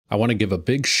I want to give a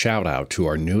big shout out to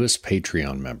our newest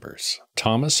Patreon members,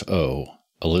 Thomas O.,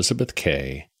 Elizabeth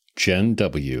K., Jen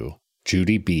W.,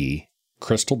 Judy B.,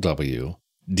 Crystal W.,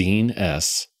 Dean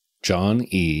S., John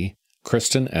E.,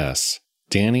 Kristen S.,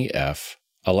 Danny F.,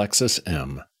 Alexis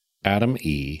M., Adam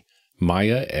E.,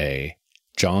 Maya A.,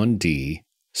 John D.,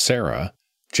 Sarah,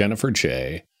 Jennifer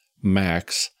J.,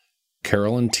 Max,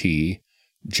 Carolyn T.,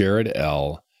 Jared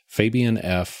L., Fabian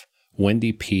F.,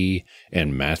 Wendy P.,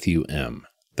 and Matthew M.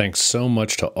 Thanks so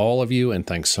much to all of you, and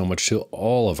thanks so much to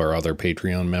all of our other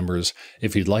Patreon members.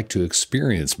 If you'd like to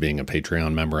experience being a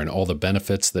Patreon member and all the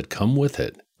benefits that come with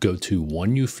it, go to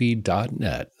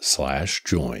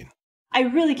oneyoufeed.net/join. I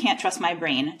really can't trust my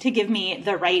brain to give me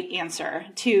the right answer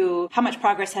to how much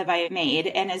progress have I made,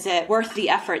 and is it worth the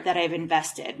effort that I've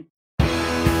invested?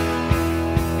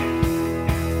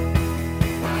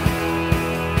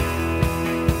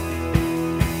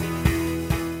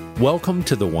 Welcome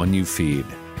to the One You Feed.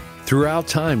 Throughout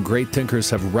time, great thinkers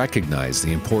have recognized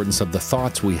the importance of the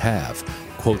thoughts we have.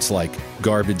 Quotes like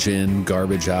garbage in,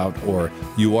 garbage out, or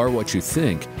you are what you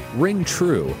think ring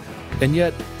true. And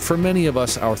yet, for many of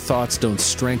us, our thoughts don't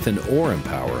strengthen or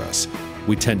empower us.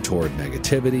 We tend toward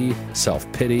negativity,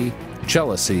 self-pity,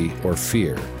 jealousy, or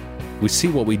fear. We see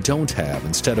what we don't have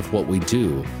instead of what we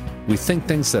do. We think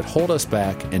things that hold us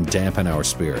back and dampen our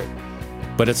spirit.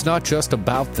 But it's not just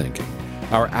about thinking.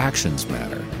 Our actions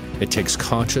matter. It takes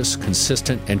conscious,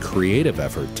 consistent, and creative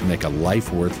effort to make a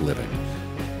life worth living.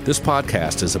 This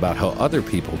podcast is about how other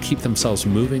people keep themselves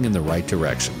moving in the right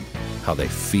direction, how they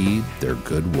feed their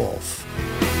good wolf.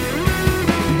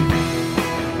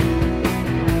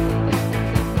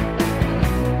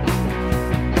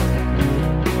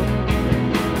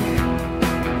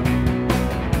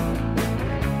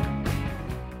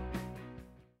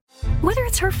 Whether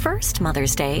it's her first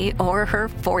Mother's Day or her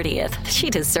 40th, she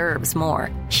deserves more.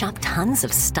 Shop tons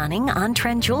of stunning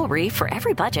on-trend jewelry for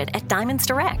every budget at Diamonds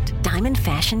Direct. Diamond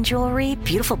fashion jewelry,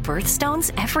 beautiful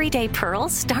birthstones, everyday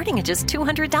pearls starting at just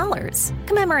 $200.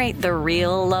 Commemorate the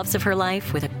real loves of her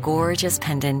life with a gorgeous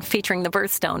pendant featuring the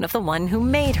birthstone of the one who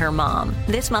made her mom.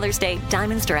 This Mother's Day,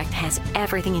 Diamonds Direct has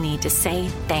everything you need to say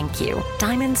thank you.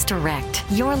 Diamonds Direct.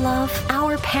 Your love,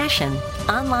 our passion.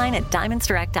 Online at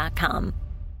diamondsdirect.com.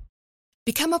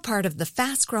 Become a part of the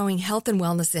fast-growing health and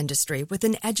wellness industry with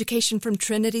an education from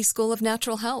Trinity School of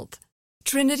Natural Health.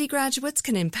 Trinity graduates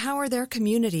can empower their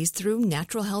communities through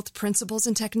natural health principles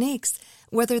and techniques,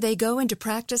 whether they go into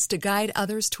practice to guide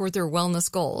others toward their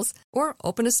wellness goals or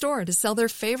open a store to sell their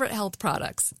favorite health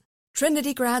products.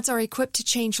 Trinity grads are equipped to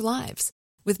change lives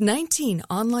with 19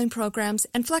 online programs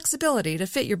and flexibility to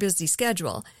fit your busy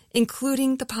schedule,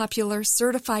 including the popular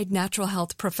Certified Natural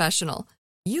Health Professional.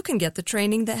 You can get the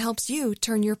training that helps you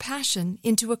turn your passion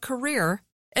into a career.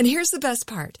 And here's the best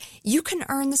part. You can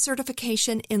earn the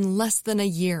certification in less than a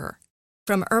year.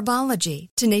 From herbology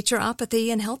to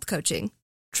naturopathy and health coaching,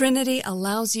 Trinity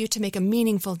allows you to make a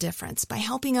meaningful difference by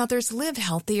helping others live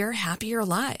healthier, happier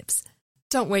lives.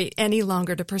 Don't wait any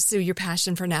longer to pursue your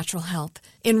passion for natural health.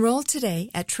 Enroll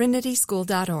today at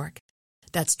trinityschool.org.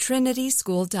 That's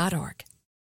trinityschool.org.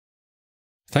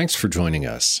 Thanks for joining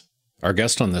us. Our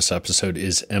guest on this episode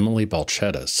is Emily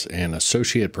Balcetis, an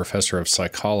associate professor of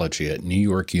psychology at New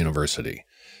York University.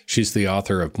 She's the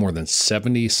author of more than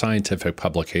 70 scientific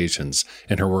publications,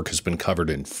 and her work has been covered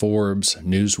in Forbes,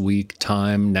 Newsweek,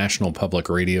 Time, National Public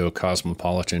Radio,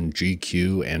 Cosmopolitan,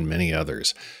 GQ, and many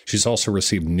others. She's also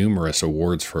received numerous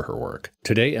awards for her work.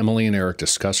 Today, Emily and Eric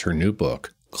discuss her new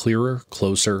book, Clearer,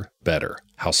 Closer, Better: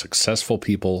 How Successful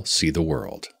People See the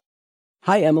World.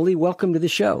 Hi, Emily. Welcome to the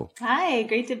show. Hi,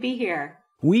 great to be here.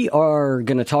 We are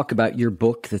going to talk about your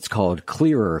book that's called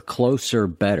Clearer, Closer,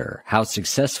 Better: How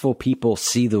Successful People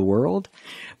See the World.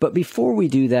 But before we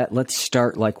do that, let's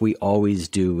start like we always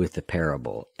do with the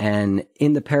parable. And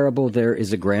in the parable, there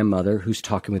is a grandmother who's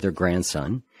talking with her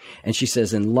grandson. And she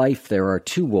says, in life, there are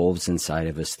two wolves inside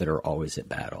of us that are always at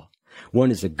battle.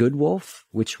 One is a good wolf,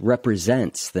 which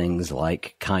represents things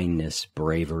like kindness,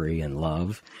 bravery, and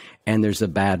love. And there's a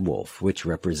bad wolf, which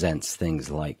represents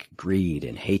things like greed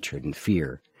and hatred and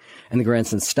fear. And the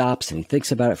grandson stops and he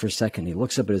thinks about it for a second. He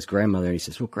looks up at his grandmother and he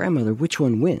says, well, grandmother, which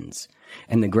one wins?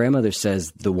 And the grandmother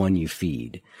says, the one you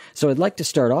feed. So I'd like to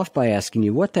start off by asking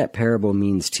you what that parable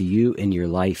means to you in your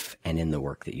life and in the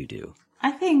work that you do.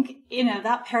 I think,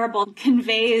 that parable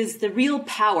conveys the real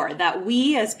power that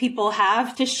we as people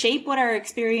have to shape what our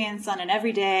experience on an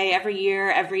everyday, every year,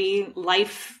 every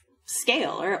life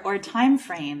scale or time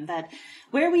frame, that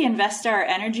where we invest our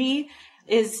energy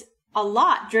is a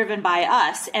lot driven by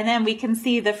us, and then we can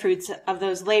see the fruits of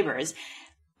those labors.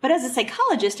 But as a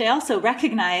psychologist, I also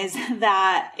recognize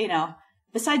that,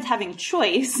 besides having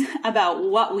choice about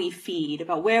what we feed,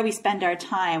 about where we spend our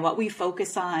time, what we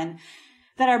focus on,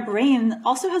 that our brain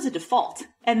also has a default,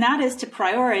 and that is to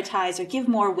prioritize or give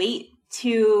more weight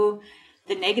to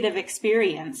the negative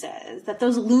experiences, that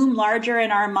those loom larger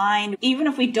in our mind. Even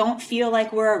if we don't feel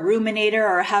like we're a ruminator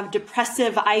or have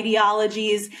depressive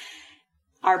ideologies,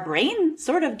 our brain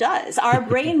sort of does. Our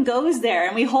brain goes there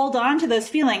and we hold on to those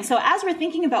feelings. So as we're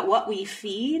thinking about what we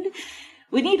feed,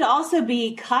 we need to also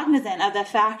be cognizant of the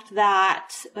fact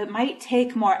that it might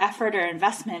take more effort or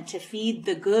investment to feed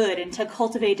the good and to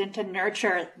cultivate and to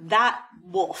nurture that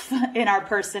wolf in our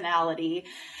personality.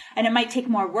 And it might take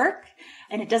more work.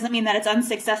 And it doesn't mean that it's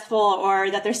unsuccessful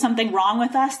or that there's something wrong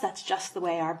with us. That's just the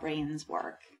way our brains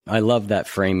work. I love that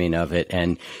framing of it.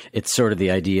 And it's sort of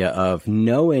the idea of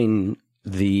knowing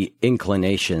the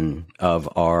inclination of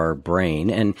our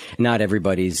brain, and not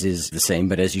everybody's is the same,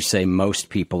 but as you say, most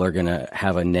people are going to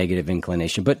have a negative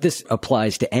inclination, but this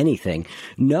applies to anything.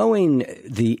 Knowing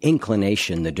the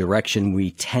inclination, the direction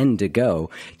we tend to go,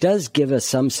 does give us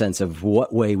some sense of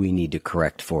what way we need to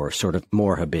correct for, sort of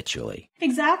more habitually.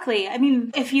 Exactly. I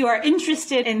mean, if you are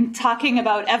interested in talking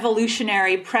about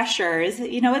evolutionary pressures,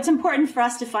 it's important for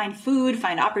us to find food,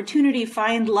 find opportunity,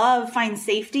 find love, find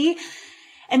safety.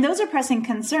 And those are pressing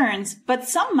concerns, but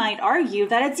some might argue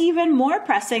that it's even more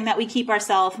pressing that we keep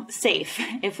ourselves safe.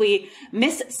 If we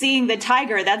miss seeing the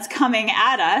tiger that's coming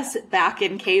at us back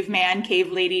in caveman,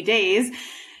 cave lady days,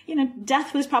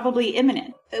 death was probably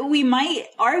imminent. We might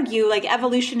argue, like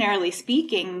evolutionarily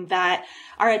speaking, that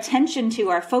our attention to,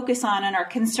 our focus on, and our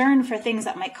concern for things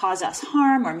that might cause us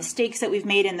harm or mistakes that we've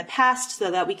made in the past so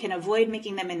that we can avoid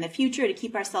making them in the future to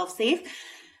keep ourselves safe,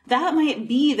 that might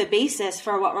be the basis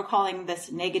for what we're calling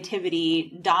this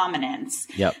negativity dominance.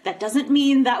 Yep. That doesn't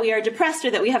mean that we are depressed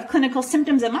or that we have clinical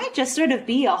symptoms. It might just sort of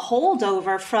be a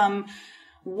holdover from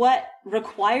what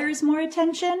requires more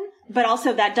attention, but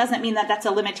also that doesn't mean that that's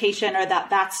a limitation or that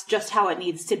that's just how it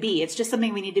needs to be. It's just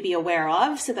something we need to be aware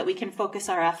of so that we can focus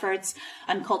our efforts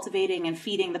on cultivating and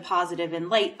feeding the positive in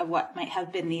light of what might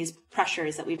have been these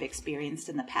pressures that we've experienced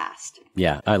in the past.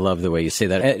 Yeah, I love the way you say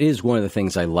that. It is one of the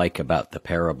things I like about the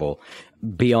parable,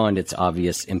 beyond its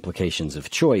obvious implications of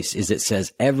choice, is it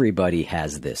says everybody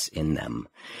has this in them,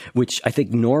 which I think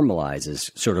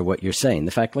normalizes sort of what you're saying.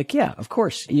 The fact, like, yeah, of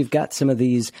course, you've got some of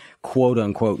these quote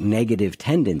unquote negative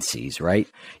tendencies, right?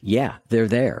 Yeah, they're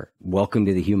there. Welcome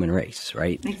to the human race,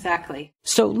 right? Exactly.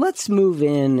 So let's move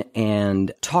in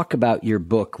and talk about your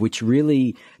book, which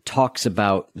really talks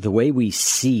about the way we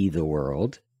see the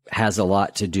world, has a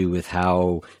lot to do with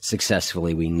how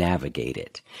successfully we navigate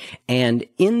it. And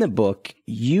in the book,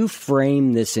 you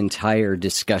frame this entire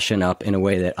discussion up in a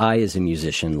way that I, as a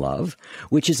musician, love,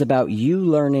 which is about you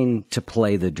learning to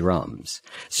play the drums.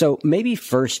 So maybe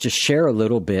first to share a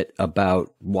little bit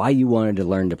about why you wanted to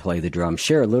learn to play the drums,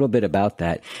 share a little bit about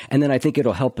that. And then I think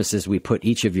it'll help us as we put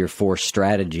each of your 4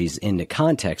 strategies into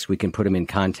context. We can put them in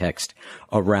context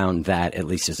around that, at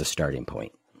least as a starting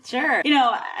point. Sure.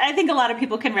 I think a lot of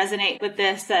people can resonate with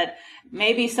this, that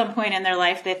maybe some point in their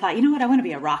life they thought, I want to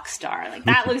be a rock star. Like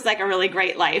that looks like a really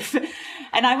great life.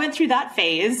 And I went through that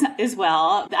phase as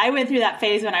well. I went through that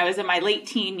phase when I was in my late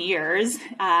teen years.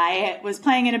 I was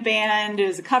playing in a band. It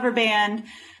was a cover band.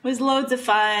 It was loads of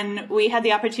fun. We had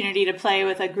the opportunity to play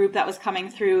with a group that was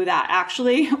coming through that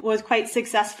actually was quite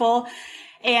successful.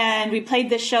 And we played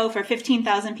this show for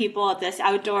 15,000 people at this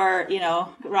outdoor,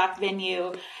 rock venue.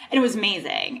 And it was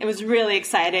amazing. It was really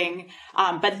exciting.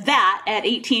 But that, at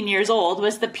 18 years old,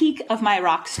 was the peak of my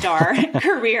rock star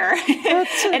career.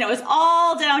 And it was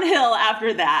all downhill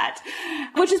after that,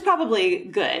 which is probably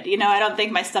good. I don't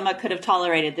think my stomach could have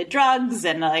tolerated the drugs.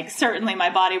 And certainly my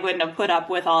body wouldn't have put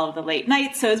up with all of the late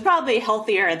nights. So it's probably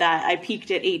healthier that I peaked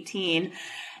at 18.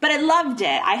 But I loved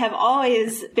it. I have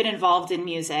always been involved in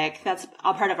music. That's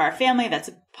a part of our family. That's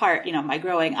a part, my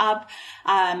growing up.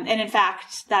 And in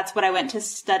fact, that's what I went to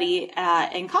study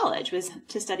in college, was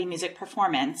to study music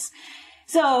performance.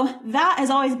 So that has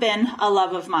always been a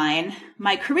love of mine.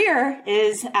 My career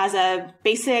is as a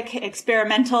basic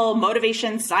experimental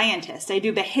motivation scientist. I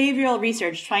do behavioral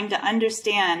research trying to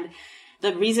understand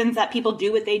the reasons that people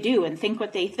do what they do and think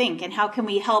what they think, and how can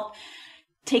we help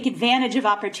take advantage of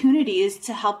opportunities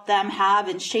to help them have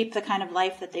and shape the kind of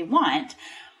life that they want.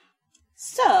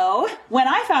 So when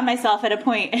I found myself at a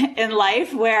point in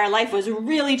life where life was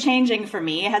really changing for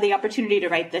me, I had the opportunity to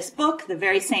write this book the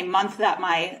very same month that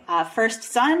my first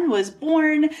son was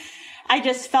born. I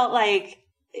just felt like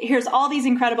here's all these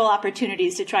incredible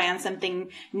opportunities to try on something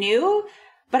new,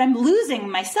 but I'm losing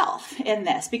myself in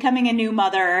this. Becoming a new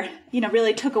mother,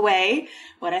 really took away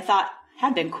what I thought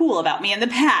had been cool about me in the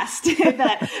past,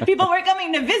 that people were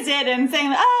coming to visit and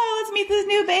saying, oh, let's meet this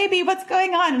new baby. What's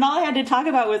going on? And all I had to talk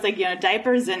about was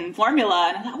diapers and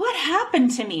formula. And I thought, what happened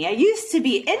to me? I used to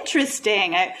be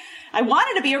interesting. I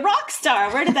wanted to be a rock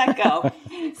star. Where did that go?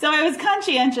 So I was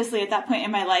conscientiously at that point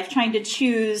in my life trying to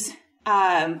choose,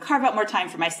 carve out more time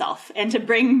for myself and to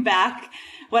bring back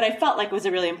what I felt like was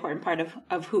a really important part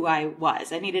of who I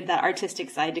was. I needed that artistic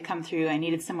side to come through. I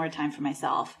needed some more time for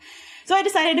myself. So I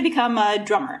decided to become a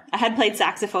drummer. I had played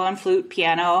saxophone, flute,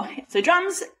 piano. So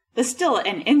drums was still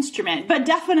an instrument, but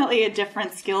definitely a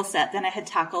different skill set than I had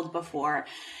tackled before.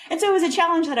 And so it was a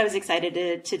challenge that I was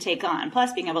excited to take on.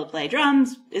 Plus, being able to play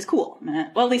drums is cool.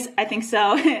 Well, at least I think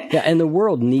so. Yeah, and the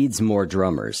world needs more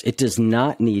drummers. It does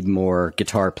not need more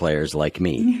guitar players like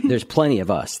me. There's plenty of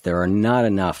us. There are not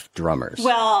enough drummers.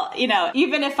 Well,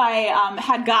 even if I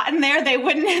had gotten there,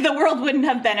 the world wouldn't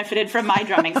have benefited from my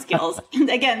drumming skills.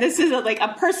 Again, this is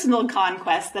a personal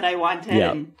conquest that I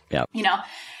wanted. Yeah.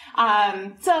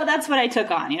 So that's what I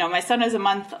took on. My son is a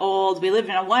month old. We lived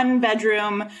in a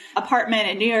 1-bedroom apartment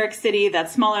in New York City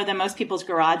that's smaller than most people's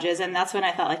garages. And that's when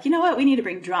I thought, you know what? We need to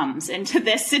bring drums into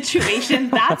this situation.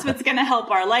 That's what's going to help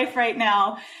our life right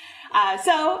now.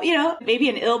 So maybe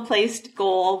an ill-placed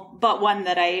goal, but one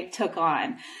that I took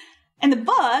on. And the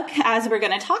book, as we're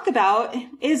going to talk about,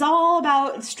 is all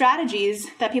about strategies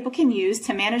that people can use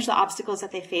to manage the obstacles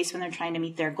that they face when they're trying to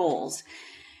meet their goals.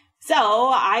 So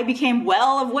I became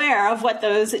well aware of what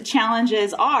those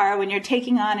challenges are when you're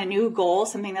taking on a new goal,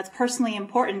 something that's personally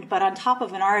important, but on top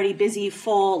of an already busy,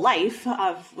 full life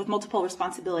with multiple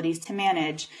responsibilities to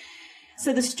manage.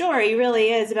 So the story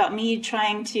really is about me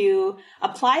trying to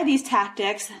apply these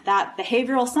tactics that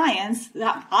behavioral science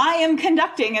that I am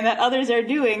conducting and that others are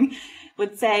doing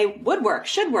would say would work,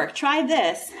 should work, try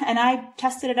this. And I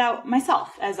tested it out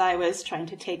myself as I was trying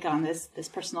to take on this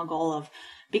personal goal of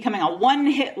becoming a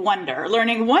one-hit wonder,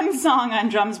 learning one song on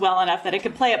drums well enough that I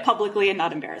could play it publicly and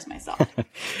not embarrass myself.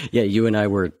 Yeah, you and I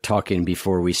were talking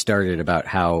before we started about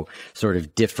how sort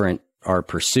of different our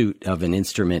pursuit of an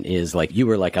instrument is. Like, you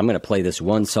were like, I'm going to play this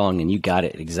one song, and you got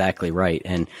it exactly right.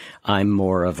 And I'm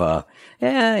more of a,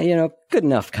 good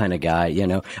enough kind of guy,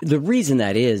 The reason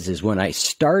that is when I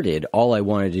started, all I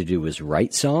wanted to do was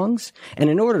write songs. And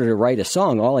in order to write a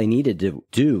song, all I needed to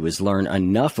do was learn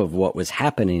enough of what was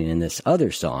happening in this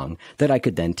other song that I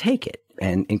could then take it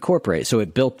and incorporate. So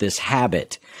it built this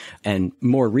habit. And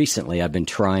more recently, I've been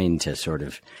trying to sort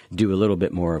of do a little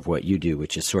bit more of what you do,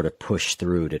 which is sort of push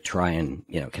through to try and,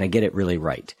 can I get it really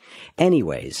right?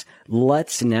 Anyways,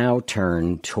 let's now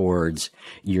turn towards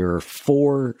your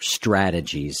 4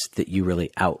 strategies that you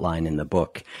really outline in the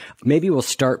book. Maybe we'll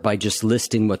start by just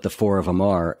listing what the 4 of them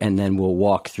are, and then we'll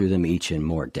walk through them each in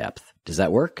more depth. Does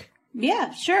that work?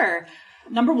 Yeah, sure.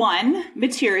 Number 1,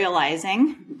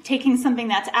 materializing, taking something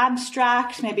that's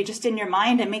abstract, maybe just in your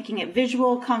mind, and making it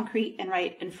visual, concrete, and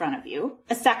right in front of you.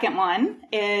 A second one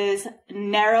is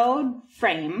narrowed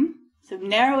frame. So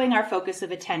narrowing our focus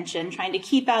of attention, trying to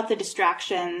keep out the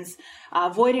distractions,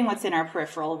 avoiding what's in our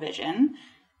peripheral vision.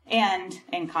 And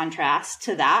in contrast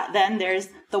to that, then there's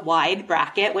the wide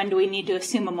bracket. When do we need to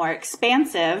assume a more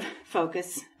expansive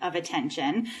focus of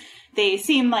attention? They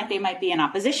seem like they might be in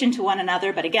opposition to one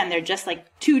another, but again, they're just like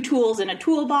 2 tools in a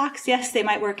toolbox. Yes, they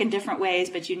might work in different ways,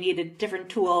 but you need a different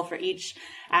tool for each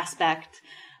aspect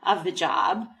of the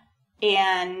job.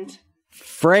 And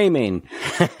framing.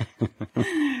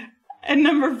 And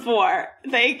number 4,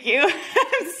 thank you.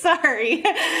 I'm sorry.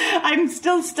 I'm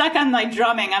still stuck on my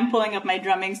drumming. I'm pulling up my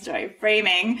drumming story.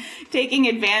 Framing, taking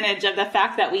advantage of the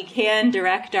fact that we can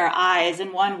direct our eyes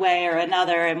in one way or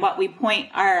another, and what we point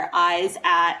our eyes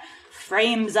at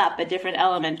frames up a different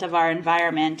element of our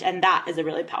environment. And that is a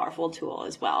really powerful tool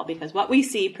as well, because what we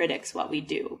see predicts what we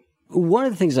do. One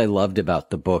of the things I loved about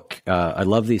the book, I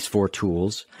love these 4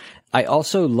 tools. I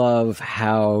also love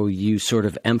how you sort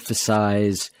of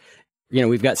emphasize,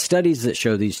 we've got studies that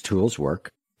show these tools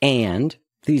work, and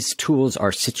these tools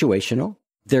are situational.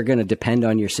 They're going to depend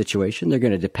on your situation. They're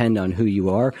going to depend on who you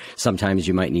are. Sometimes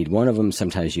you might need one of them.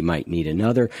 Sometimes you might need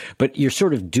another. But you're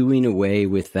sort of doing away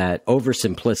with that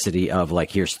oversimplicity of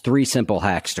like, here's 3 simple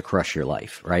hacks to crush your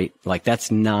life, right? Like, that's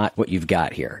not what you've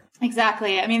got here.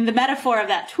 Exactly. I mean, the metaphor of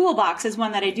that toolbox is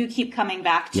one that I do keep coming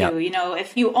back to. Yep.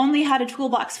 If you only had a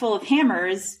toolbox full of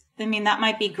hammers, I mean, that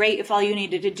might be great if all you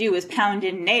needed to do is pound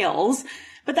in nails.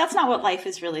 But that's not what life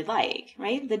is really like,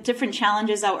 right? The different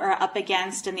challenges that we're up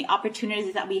against and the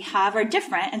opportunities that we have are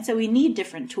different. And so we need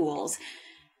different tools.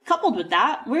 Coupled with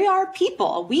that, we are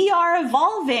people. We are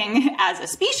evolving as a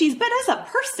species, but as a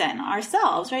person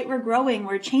ourselves, right? We're growing,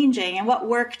 we're changing, and what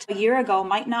worked a year ago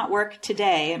might not work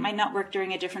today. It might not work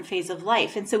during a different phase of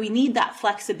life. And so we need that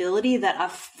flexibility that a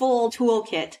full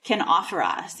toolkit can offer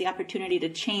us, the opportunity to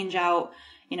change out,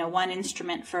 one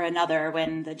instrument for another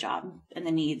when the job and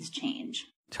the needs change.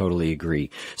 Totally agree.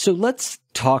 So let's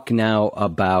talk now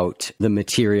about the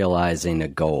materializing a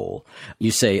goal.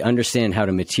 You say, understand how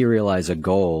to materialize a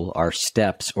goal, our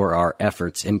steps or our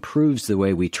efforts improves the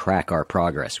way we track our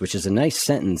progress, which is a nice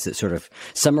sentence that sort of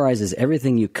summarizes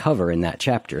everything you cover in that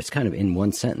chapter. It's kind of in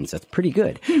one sentence. That's pretty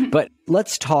good. But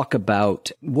let's talk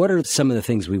about what are some of the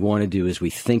things we want to do as we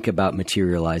think about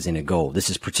materializing a goal. This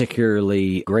is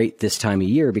particularly great this time of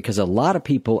year because a lot of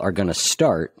people are going to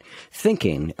start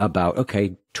thinking about,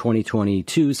 okay,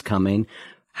 2022 is coming.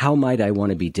 How might I want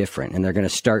to be different? And they're going to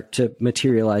start to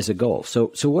materialize a goal. So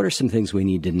what are some things we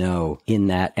need to know in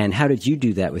that? And how did you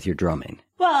do that with your drumming?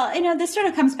 Well, this sort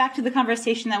of comes back to the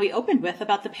conversation that we opened with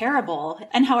about the parable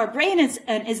and how our brain is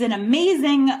an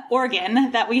amazing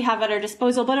organ that we have at our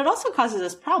disposal, but it also causes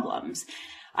us problems.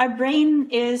 Our brain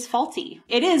is faulty.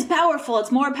 It is powerful.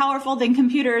 It's more powerful than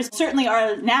computers certainly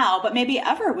are now, but maybe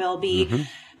ever will be. Mm-hmm.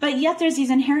 But yet there's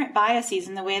these inherent biases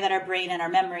in the way that our brain and our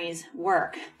memories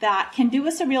work that can do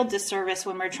us a real disservice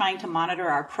when we're trying to monitor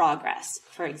our progress,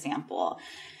 for example.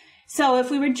 So if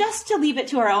we were just to leave it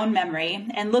to our own memory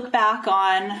and look back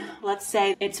on, let's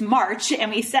say it's March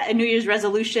and we set a New Year's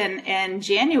resolution in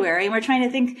January and we're trying to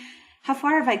think, how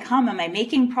far have I come? Am I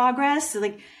making progress?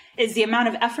 Is the amount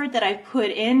of effort that I've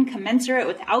put in commensurate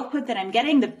with the output that I'm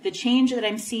getting, the change that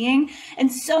I'm seeing?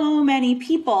 And so many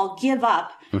people give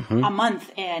up a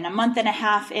month in, a month and a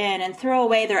half in, and throw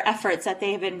away their efforts that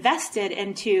they have invested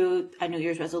into a New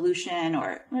Year's resolution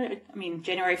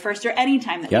January 1st or any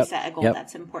time that we set a goal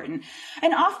that's important.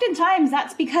 And oftentimes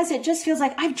that's because it just feels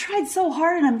like I've tried so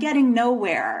hard and I'm getting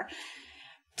nowhere.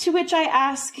 To which I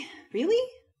ask, really?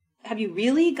 Have you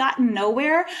really gotten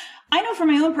nowhere? I know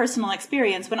from my own personal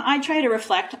experience, when I try to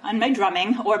reflect on my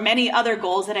drumming or many other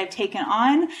goals that I've taken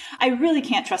on, I really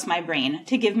can't trust my brain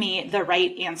to give me the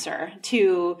right answer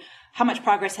to how much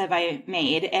progress have I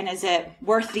made and is it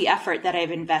worth the effort that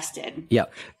I've invested? Yeah.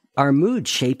 Our mood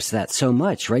shapes that so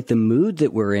much, right? The mood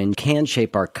that we're in can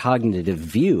shape our cognitive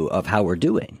view of how we're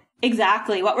doing.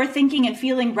 Exactly. What we're thinking and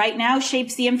feeling right now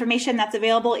shapes the information that's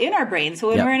available in our brain. So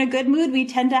when we're in a good mood, we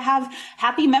tend to have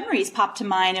happy memories pop to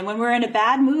mind. And when we're in a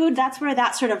bad mood, that's where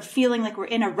that sort of feeling like we're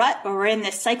in a rut or we're in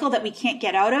this cycle that we can't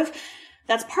get out of.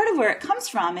 That's part of where it comes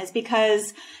from is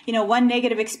because, one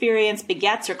negative experience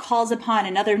begets or calls upon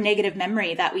another negative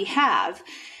memory that we have.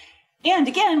 And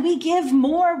again, we give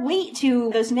more weight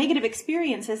to those negative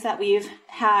experiences that we've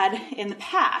had in the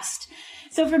past.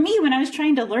 So for me, when I was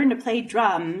trying to learn to play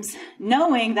drums,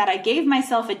 knowing that I gave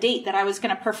myself a date that I was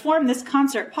going to perform this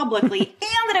concert publicly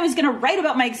and that I was going to write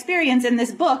about my experience in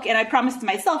this book, and I promised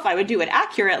myself I would do it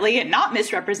accurately and not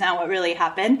misrepresent what really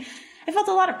happened, I felt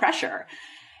a lot of pressure.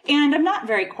 And I'm not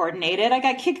very coordinated. I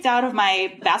got kicked out of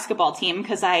my basketball team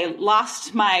because I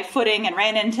lost my footing and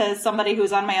ran into somebody who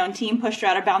was on my own team, pushed her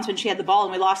out of bounds when she had the ball,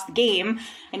 and we lost the game.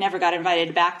 I never got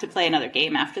invited back to play another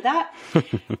game after that.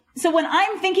 So when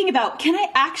I'm thinking about, can I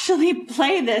actually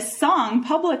play this song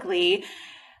publicly,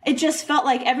 it just felt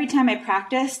like every time I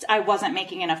practiced, I wasn't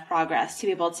making enough progress to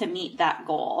be able to meet that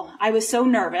goal. I was so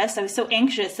nervous. I was so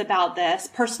anxious about this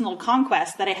personal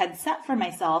conquest that I had set for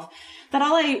myself that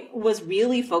all I was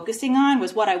really focusing on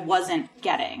was what I wasn't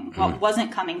getting, what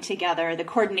wasn't coming together, the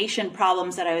coordination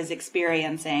problems that I was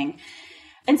experiencing.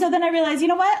 And so then I realized, you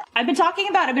know what? I've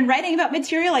been writing about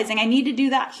materializing. I need to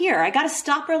do that here. I got to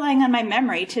stop relying on my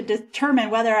memory to determine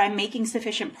whether I'm making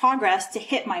sufficient progress to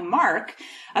hit my mark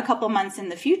a couple months in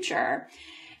the future.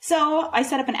 So I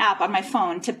set up an app on my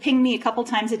phone to ping me a couple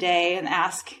times a day and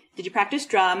ask, did you practice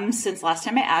drums since last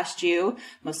time I asked you?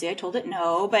 Mostly I told it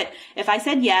no, but if I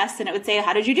said yes, then it would say,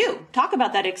 how did you do? Talk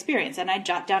about that experience. And I'd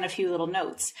jot down a few little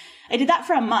notes. I did that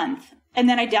for a month. And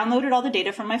then I downloaded all the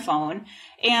data from my phone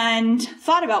and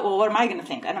thought about, well, what am I going to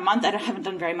think? In a month, I haven't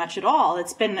done very much at all.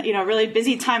 It's been, a really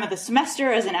busy time of the semester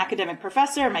as an academic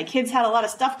professor. My kids had a lot of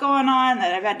stuff going on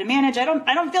that I've had to manage. I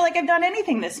don't feel like I've done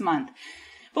anything this month.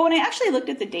 But when I actually looked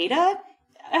at the data,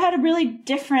 I had a really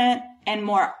different and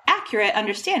more accurate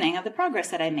understanding of the progress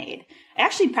that I made. I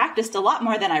actually practiced a lot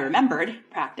more than I remembered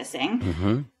practicing.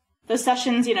 Mm-hmm. Those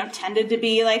sessions, tended to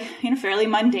be fairly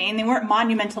mundane. They weren't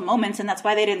monumental moments, and that's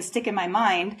why they didn't stick in my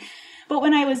mind. But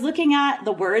when I was looking at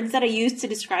the words that I used to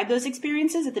describe those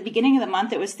experiences at the beginning of the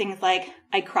month, it was things like,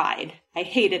 I cried. I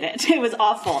hated it. It was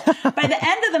awful. By the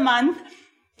end of the month,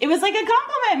 It was like a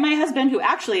compliment. My husband, who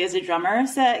actually is a drummer,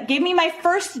 gave me my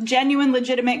first genuine,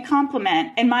 legitimate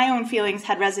compliment, and my own feelings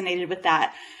had resonated with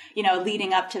that.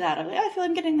 Leading up to that, I was like, I feel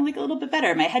I'm getting like a little bit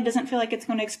better. My head doesn't feel like it's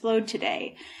going to explode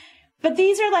today. But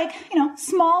these are like,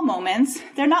 small moments.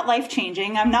 They're not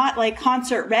life-changing. I'm not like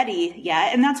concert ready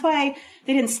yet. And that's why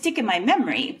they didn't stick in my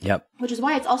memory. Yep. Which is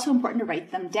why it's also important to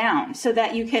write them down so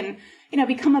that you can,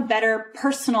 become a better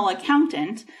personal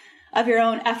accountant of your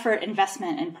own effort,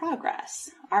 investment, and progress.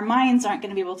 Our minds aren't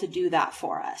going to be able to do that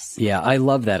for us. Yeah, I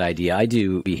love that idea. I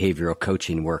do behavioral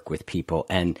coaching work with people,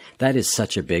 and that is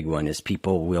such a big one, is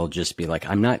people will just be like,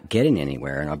 I'm not getting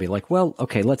anywhere. And I'll be like, well,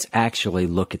 okay, let's actually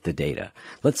look at the data.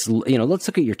 Let's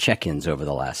look at your check-ins over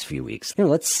the last few weeks.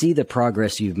 Let's see the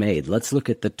progress you've made. Let's look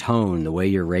at the tone, the way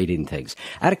you're rating things.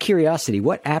 Out of curiosity,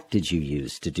 what app did you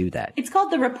use to do that? It's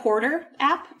called the Reporter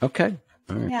app. Okay.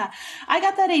 All right. Yeah. I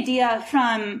got that idea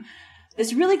from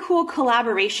this really cool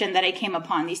collaboration that I came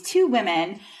upon. These two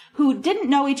women who didn't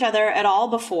know each other at all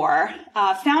before,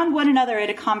 found one another at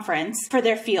a conference for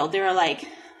their field. They were like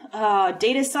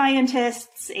data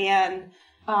scientists and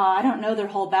I don't know their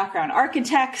whole background.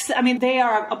 Architects. I mean, they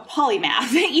are a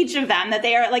polymath, each of them, that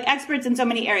they are like experts in so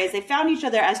many areas. They found each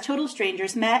other as total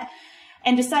strangers, met,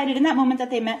 and decided in that moment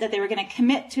that they met that they were going to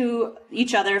commit to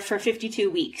each other for 52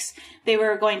 weeks. They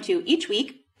were going to each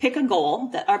week pick a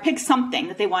goal or pick something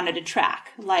that they wanted to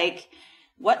track. Like,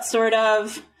 what sort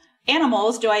of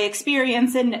animals do I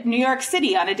experience in New York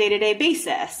City on a day-to-day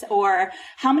basis? Or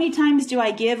how many times do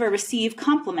I give or receive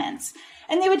compliments?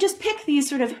 And they would just pick these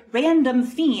sort of random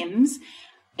themes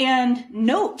and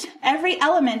note every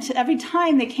element, every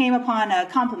time they came upon a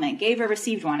compliment, gave or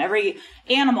received one, every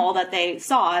animal that they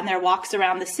saw in their walks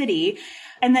around the city.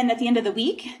 And then at the end of the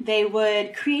week, they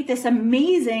would create this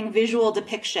amazing visual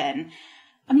depiction.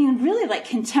 I mean, really like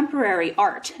contemporary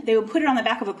art. They would put it on the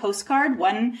back of a postcard.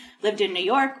 One lived in New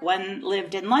York, one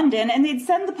lived in London, and they'd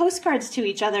send the postcards to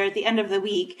each other at the end of the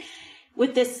week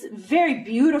with this very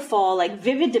beautiful, like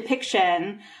vivid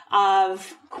depiction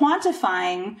of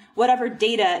quantifying whatever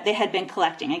data they had been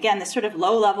collecting. Again, this sort of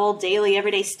low-level, daily,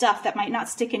 everyday stuff that might not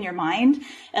stick in your mind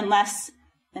unless,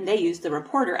 and they used the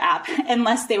Reporter app,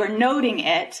 unless they were noting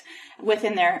it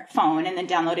within their phone and then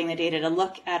downloading the data to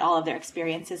look at all of their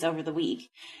experiences over the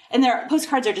week. And their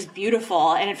postcards are just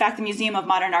beautiful. And in fact, the Museum of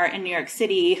Modern Art in New York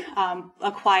City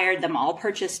acquired them all,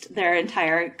 purchased their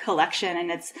entire collection,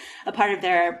 and it's a part of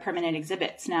their permanent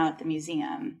exhibits now at the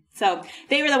museum. So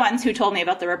they were the ones who told me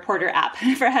about the Reporter app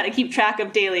for how to keep track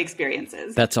of daily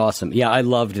experiences. That's awesome. Yeah, I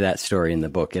loved that story in the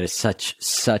book. It is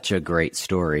such a great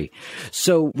story.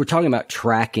 So we're talking about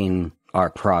tracking our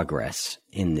progress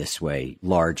in this way,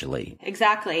 largely.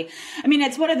 Exactly. I mean,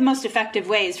 it's one of the most effective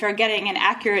ways for getting an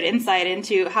accurate insight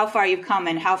into how far you've come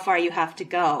and how far you have to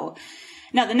go.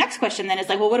 Now, the next question then is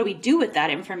like, well, what do we do with that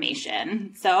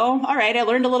information? So, all right, I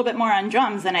learned a little bit more on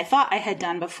drums than I thought I had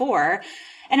done before.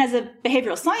 And as a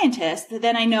behavioral scientist,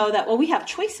 then I know that, well, we have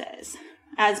choices.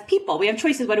 As people, we have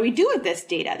choices. What do we do with this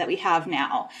data that we have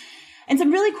now? And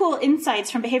some really cool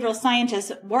insights from behavioral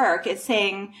scientists' work is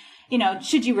saying,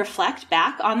 should you reflect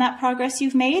back on that progress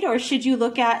you've made, or should you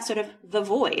look at sort of the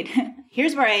void?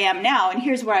 Here's where I am now, and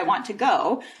here's where I want to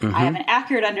go. Mm-hmm. I have an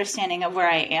accurate understanding of where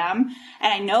I am,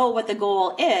 and I know what the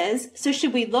goal is. So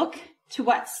should we look to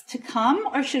what's to come,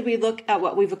 or should we look at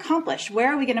what we've accomplished?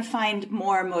 Where are we going to find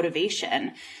more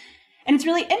motivation? And it's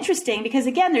really interesting because,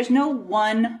 again, there's no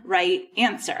one right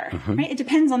answer, mm-hmm. right? It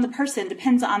depends on the person,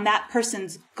 depends on that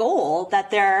person's goal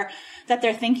that they're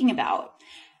thinking about.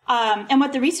 And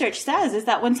what the research says is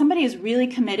that when somebody is really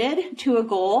committed to a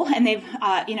goal and they've,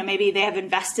 maybe they have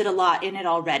invested a lot in it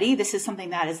already, this is something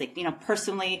that is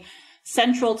personally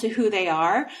central to who they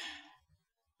are,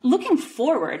 looking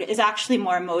forward is actually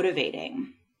more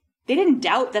motivating. They didn't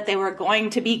doubt that they were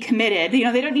going to be committed. They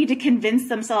don't need to convince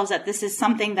themselves that this is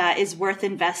something that is worth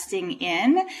investing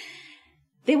in.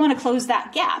 They want to close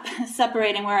that gap,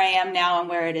 separating where I am now and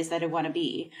where it is that I want to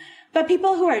be. But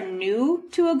people who are new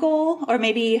to a goal, or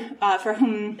maybe for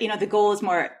whom, the goal is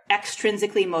more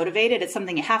extrinsically motivated, it's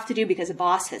something you have to do because a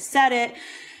boss has said it,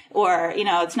 or,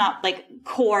 it's not like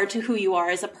core to who you are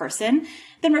as a person,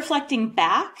 then reflecting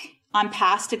back on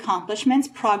past accomplishments,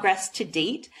 progress to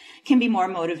date, can be more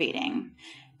motivating.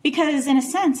 Because in a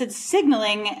sense, it's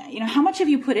signaling, how much have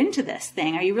you put into this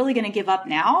thing? Are you really going to give up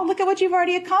now? Look at what you've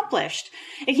already accomplished.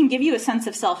 It can give you a sense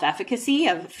of self-efficacy,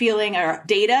 of feeling or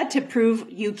data to prove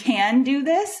you can do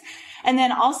this. And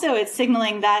then also it's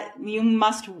signaling that you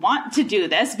must want to do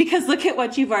this because look at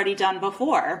what you've already done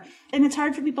before. And it's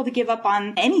hard for people to give up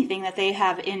on anything that they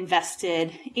have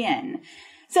invested in.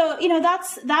 So,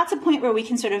 that's a point where we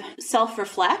can sort of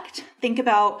self-reflect, think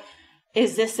about,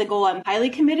 is this a goal I'm highly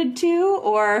committed to,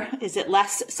 or is it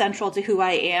less central to who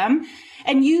I am?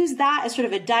 And use that as sort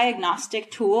of a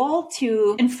diagnostic tool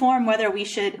to inform whether we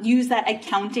should use that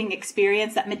accounting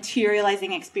experience, that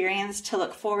materializing experience, to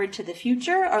look forward to the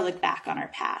future or look back on our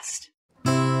past.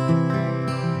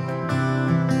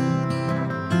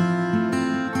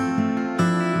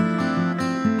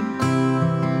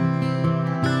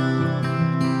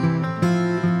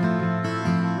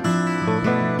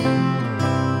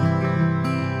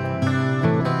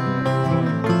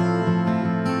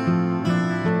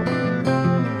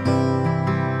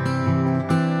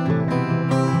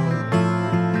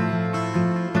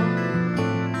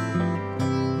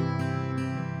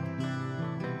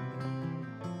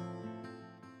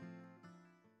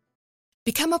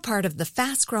 Become a part of the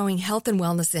fast-growing health and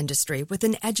wellness industry with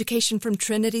an education from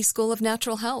Trinity School of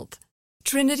Natural Health.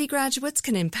 Trinity graduates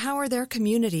can empower their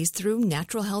communities through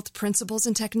natural health principles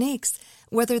and techniques,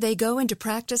 whether they go into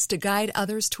practice to guide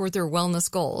others toward their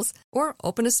wellness goals or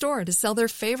open a store to sell their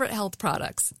favorite health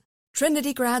products.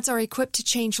 Trinity grads are equipped to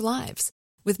change lives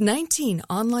with 19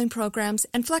 online programs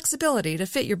and flexibility to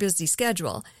fit your busy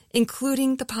schedule,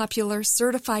 including the popular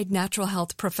Certified Natural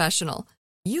Health Professional.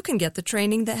 You can get the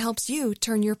training that helps you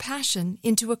turn your passion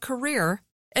into a career.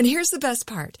 And here's the best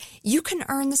part. You can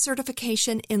earn the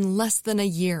certification in less than a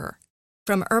year.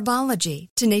 From herbology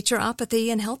to naturopathy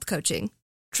and health coaching,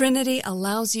 Trinity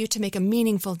allows you to make a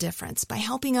meaningful difference by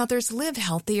helping others live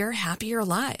healthier, happier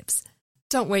lives.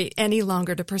 Don't wait any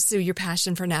longer to pursue your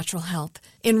passion for natural health.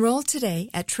 Enroll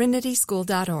today at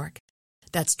trinityschool.org.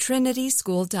 That's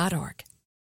trinityschool.org.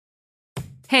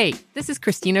 Hey, this is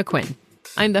Christina Quinn.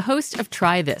 I'm the host of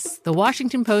Try This, the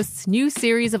Washington Post's new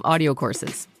series of audio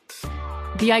courses.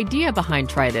 The idea behind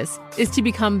Try This is to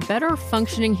become better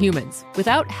functioning humans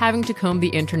without having to comb the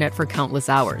internet for countless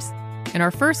hours. In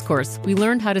our first course, we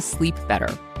learned how to sleep better.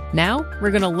 Now,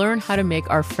 we're going to learn how to make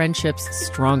our friendships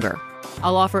stronger.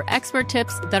 I'll offer expert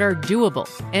tips that are doable,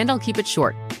 and I'll keep it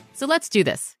short. So let's do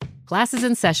this. Class is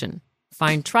in session.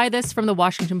 Find Try This from the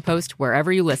Washington Post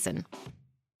wherever you listen.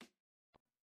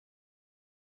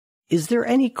 Is there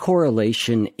any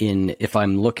correlation in, if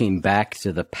I'm looking back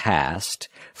to the past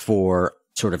for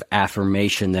sort of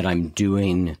affirmation that I'm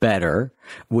doing better,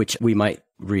 which we might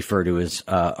refer to as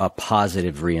a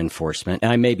positive reinforcement,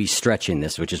 and I may be stretching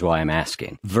this, which is why I'm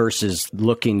asking, versus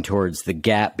looking towards the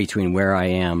gap between where I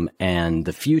am and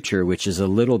the future, which is a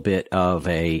little bit of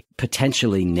a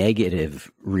potentially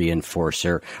negative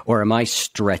reinforcer, or am I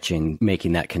stretching,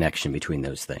 making that connection between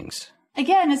those things?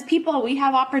 Again, as people, we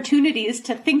have opportunities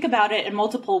to think about it in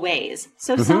multiple ways.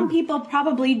 So some people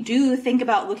probably do think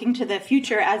about looking to the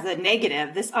future as a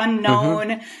negative, this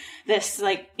unknown, this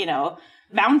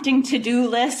mounting to-do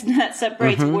list that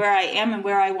separates where I am and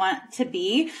where I want to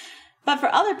be. But for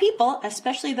other people,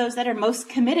 especially those that are most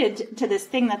committed to this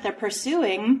thing that they're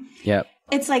pursuing,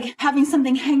 it's like having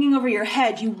something hanging over your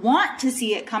head. You want to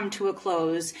see it come to a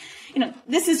close.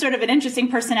 This is sort of an interesting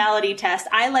personality test.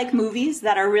 I like movies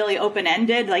that are really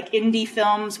open-ended, like indie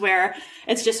films where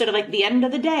it's just sort of like the end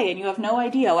of the day and you have no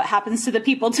idea what happens to the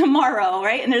people tomorrow,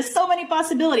 right? And there's so many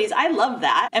possibilities. I love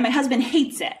that. And my husband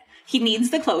hates it. He needs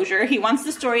the closure. He wants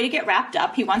the story to get wrapped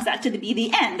up. He wants that to be the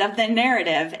end of the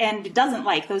narrative and doesn't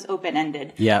like those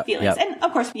open-ended feelings. And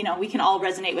of course, we can all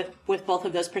resonate with both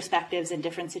of those perspectives in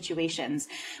different situations.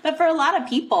 But for a lot of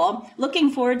people,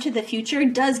 looking forward to the future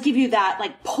does give you that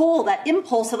pull, that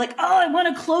impulse of I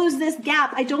want to close this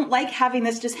gap. I don't like having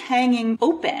this just hanging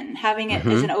open, having it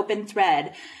as an open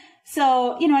thread.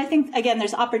 So, I think, again,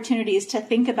 there's opportunities to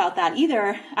think about that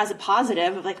either as a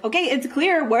positive of okay, it's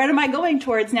clear. Where am I going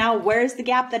towards now? Where's the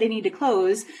gap that I need to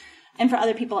close? And for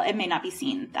other people, it may not be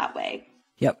seen that way.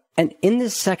 Yep. And in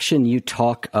this section, you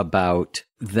talk about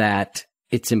that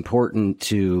it's important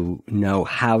to know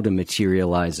how to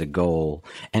materialize a goal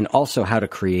and also how to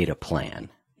create a plan.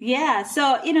 Yeah.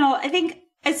 So, I think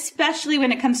especially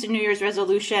when it comes to New Year's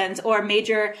resolutions or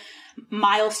major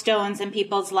milestones in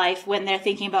people's life when they're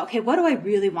thinking about, okay, what do I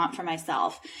really want for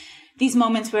myself? These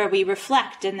moments where we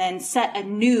reflect and then set a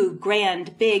new,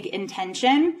 grand, big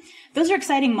intention, those are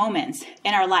exciting moments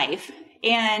in our life.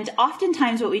 And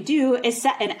oftentimes what we do is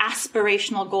set an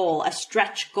aspirational goal, a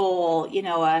stretch goal,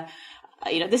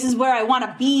 this is where I want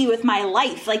to be with my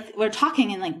life. We're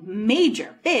talking in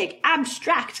major, big,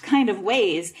 abstract kind of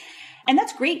ways. And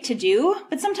that's great to do,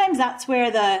 but sometimes that's where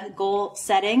the goal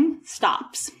setting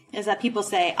stops, is that people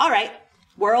say, all right,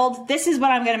 world, this is what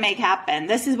I'm going to make happen.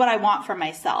 This is what I want for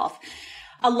myself.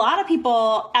 A lot of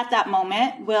people at that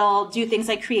moment will do things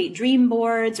like create dream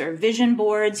boards or vision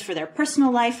boards for their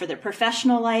personal life, for their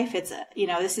professional life. It's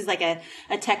this is like a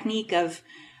technique of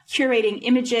curating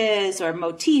images or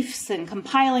motifs and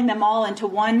compiling them all into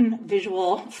one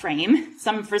visual frame.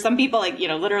 For some people, like,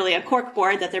 literally a cork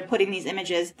board that they're putting these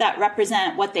images that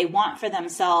represent what they want for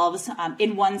themselves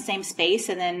in one same space.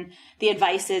 And then the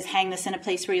advice is hang this in a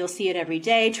place where you'll see it every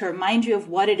day to remind you of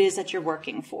what it is that you're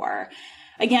working for.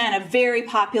 Again, a very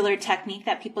popular technique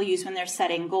that people use when they're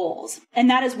setting goals. And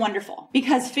that is wonderful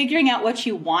because figuring out what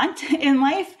you want in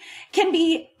life can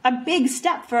be a big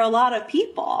step for a lot of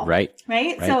people. Right.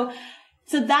 So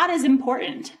that is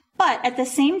important. But at the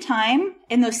same time,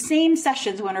 in those same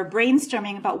sessions when we're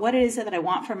brainstorming about what it is that I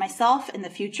want for myself in the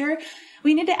future,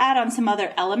 we need to add on some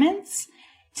other elements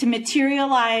to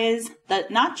materialize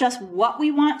not just what we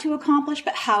want to accomplish,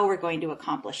 but how we're going to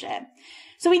accomplish it.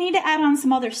 So we need to add on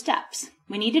some other steps.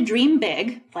 We need to dream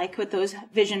big, like with those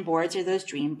vision boards or those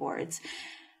dream boards.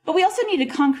 But we also need to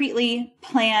concretely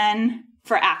plan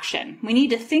for action. We need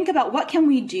to think about what can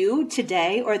we do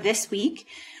today or this week?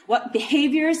 What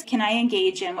behaviors can I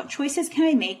engage in? What choices can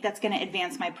I make that's going to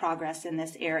advance my progress in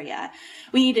this area?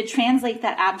 We need to translate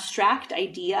that abstract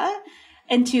idea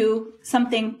into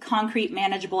something concrete,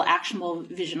 manageable, actionable,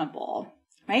 visionable,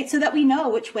 right? So that we know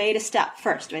which way to step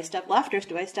first. Do I step left or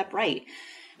do I step right?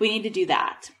 We need to do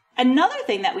that. Another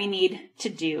thing that we need to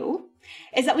do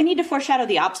is that we need to foreshadow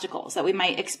the obstacles that we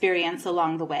might experience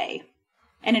along the way.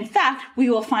 And in fact, we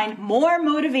will find more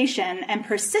motivation and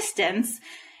persistence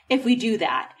if we do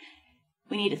that.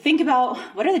 We need to think about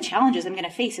what are the challenges I'm going to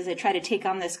face as I try to take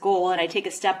on this goal and I take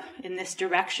a step in this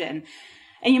direction.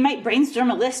 And you might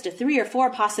brainstorm a list of 3 or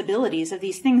 4 possibilities of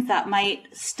these things that might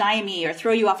stymie or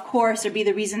throw you off course or be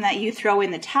the reason that you throw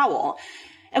in the towel.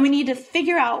 And we need to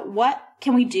figure out what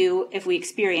can we do if we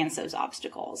experience those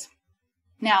obstacles.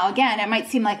 Now, again, it might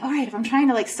seem like, all right, if I'm trying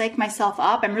to psych myself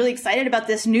up, I'm really excited about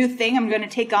this new thing I'm going to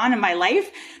take on in my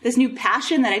life, this new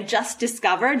passion that I've just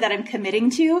discovered that I'm committing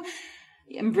to,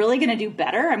 I'm really going to do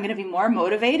better. I'm going to be more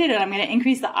motivated and I'm going to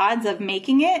increase the odds of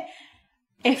making it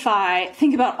if I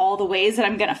think about all the ways that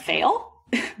I'm going to fail.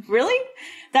 Really?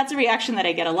 That's a reaction that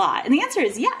I get a lot. And the answer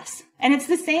is yes. And it's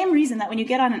the same reason that when you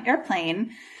get on an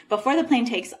airplane, before the plane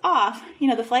takes off,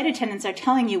 the flight attendants are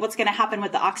telling you what's going to happen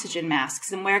with the oxygen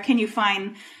masks and where can you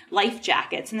find life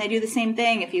jackets. And they do the same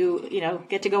thing if you,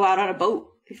 get to go out on a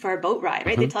boat for a boat ride,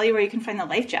 right? Mm-hmm. They tell you where you can find the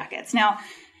life jackets. Now,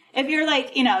 if you're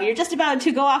you're just about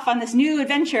to go off on this new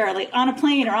adventure, like on a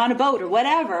plane or on a boat or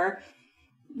whatever,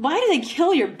 why do they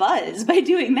kill your buzz by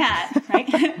doing that,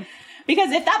 right?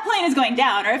 Because if that plane is going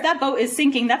down or if that boat is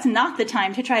sinking, that's not the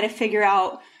time to try to figure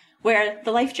out where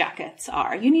the life jackets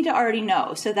are. You need to already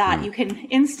know so that you can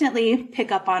instantly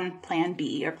pick up on plan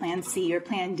B or plan C or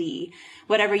plan D,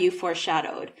 whatever you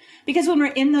foreshadowed. Because when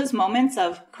we're in those moments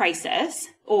of crisis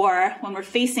or when we're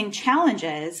facing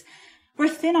challenges, we're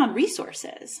thin on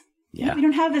resources. Yeah. We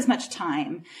don't have as much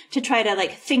time to try to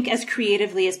think as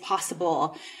creatively as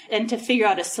possible and to figure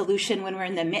out a solution when we're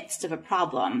in the midst of a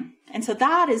problem. And so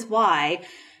that is why,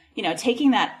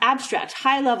 taking that abstract,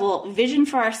 high-level vision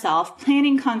for ourselves,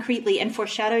 planning concretely, and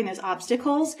foreshadowing those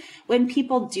obstacles, when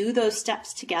people do those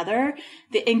steps together,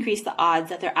 they increase the odds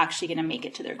that they're actually going to make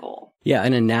it to their goal. Yeah,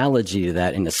 an analogy to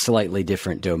that in a slightly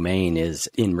different domain is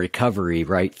in recovery,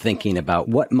 right? Thinking about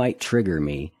what might trigger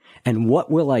me and what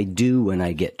will I do when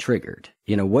I get triggered?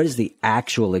 What is the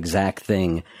actual exact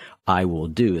thing I will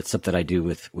do? It's something I do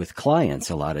with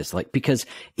clients a lot. Is because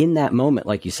in that moment,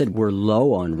 like you said, we're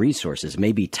low on resources,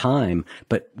 maybe time,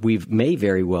 but we may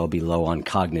very well be low on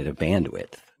cognitive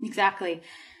bandwidth. Exactly.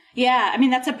 Yeah.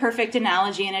 That's a perfect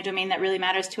analogy in a domain that really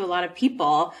matters to a lot of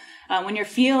people. When you're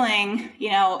feeling,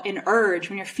 an urge,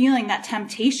 when you're feeling that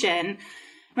temptation,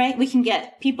 right? We can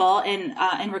get people in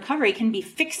recovery can be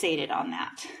fixated on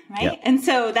that, right? Yep. And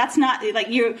so that's not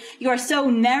you are so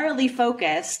narrowly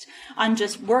focused on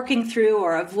just working through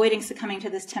or avoiding succumbing to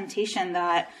this temptation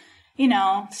that,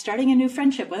 starting a new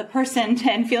friendship with a person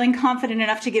and feeling confident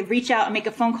enough to reach out and make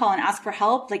a phone call and ask for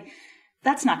help,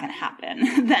 that's not going to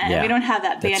happen then. We don't have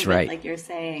that bandwidth, right, like you're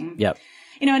saying. Yep.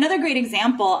 Another great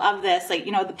example of this,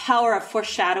 the power of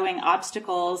foreshadowing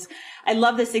obstacles. I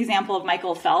love this example of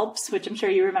Michael Phelps, which I'm sure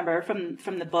you remember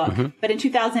from the book. Mm-hmm. But in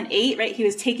 2008, right, he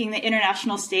was taking the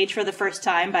international stage for the first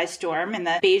time by storm in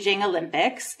the Beijing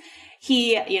Olympics.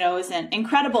 He, is an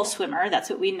incredible swimmer. That's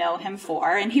what we know him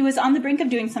for. And he was on the brink of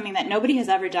doing something that nobody has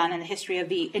ever done in the history of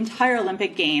the entire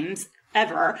Olympic Games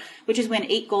ever, which is win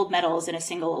 8 gold medals in a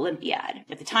single Olympiad.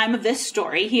 At the time of this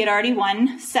story, he had already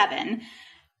won 7.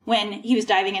 When he was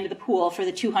diving into the pool for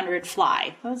the 200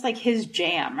 fly. That was his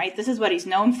jam, right? This is what he's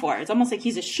known for. It's almost like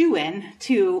he's a shoo-in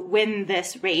to win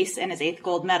this race and his 8th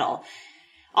gold medal.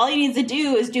 All he needs to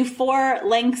do is do 4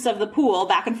 lengths of the pool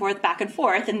back and forth,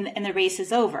 and the race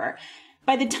is over.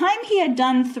 By the time he had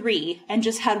done 3 and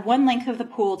just had one length of the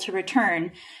pool to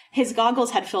return, his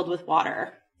goggles had filled with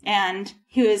water and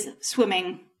he was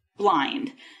swimming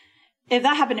blind. If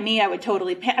that happened to me, I would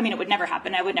totally, it would never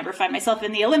happen. I would never find myself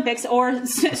in the Olympics or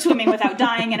swimming without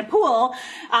dying in a pool.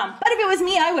 But if it was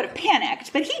me, I would have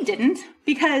panicked. But he didn't,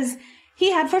 because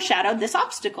he had foreshadowed this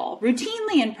obstacle.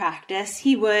 Routinely in practice,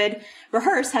 he would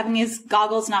rehearse having his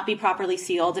goggles not be properly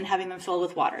sealed and having them filled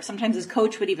with water. Sometimes his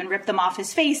coach would even rip them off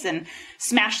his face and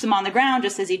smash them on the ground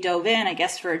just as he dove in, I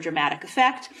guess for a dramatic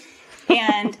effect.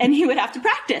 And he would have to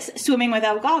practice swimming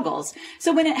without goggles.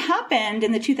 So when it happened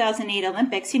in the 2008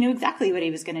 Olympics, he knew exactly what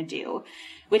he was going to do,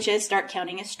 which is start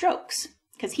counting his strokes,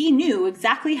 because he knew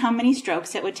exactly how many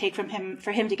strokes it would take for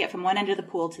him to get from one end of the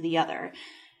pool to the other.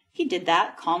 He did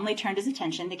that, calmly turned his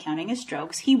attention to counting his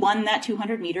strokes. He won that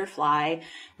 200-meter fly,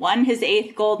 won his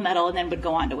 8th gold medal, and then would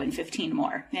go on to win 15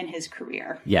 more in his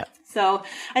career. Yeah. So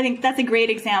I think that's a great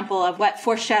example of what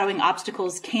foreshadowing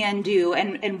obstacles can do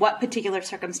and in what particular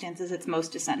circumstances it's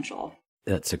most essential.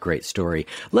 That's a great story.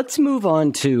 Let's move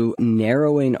on to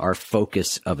narrowing our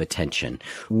focus of attention.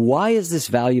 Why is this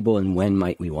valuable and when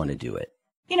might we want to do it?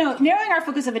 Narrowing our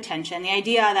focus of attention, the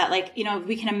idea that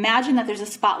we can imagine that there's a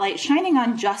spotlight shining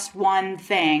on just one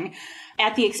thing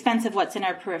at the expense of what's in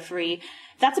our periphery.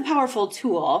 That's a powerful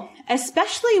tool,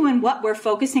 especially when what we're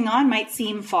focusing on might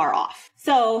seem far off.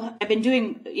 So I've been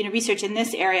doing, research in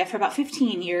this area for about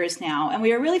 15 years now, and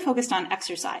we are really focused on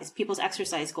exercise, people's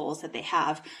exercise goals that they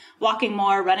have, walking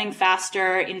more, running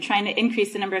faster, trying to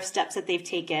increase the number of steps that they've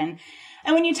taken.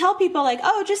 And when you tell people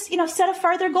just, set a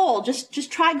farther goal,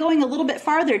 just try going a little bit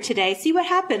farther today, see what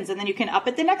happens. And then you can up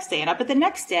it the next day and up it the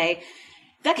next day.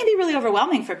 That can be really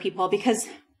overwhelming for people, because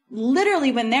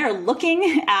literally when they're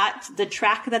looking at the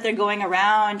track that they're going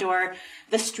around or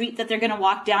the street that they're going to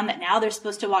walk down that now they're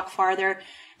supposed to walk farther,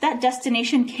 that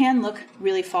destination can look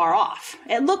really far off.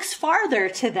 It looks farther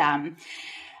to them.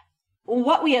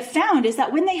 What we have found is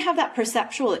that when they have that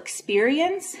perceptual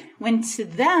experience, when to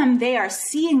them they are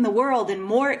seeing the world in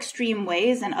more extreme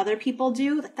ways than other people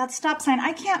do, that stop sign,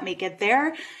 I can't make it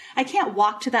there. I can't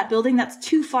walk to that building. That's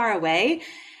too far away.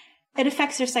 It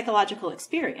affects their psychological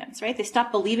experience, right? They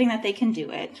stop believing that they can do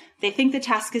it. They think the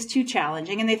task is too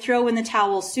challenging and they throw in the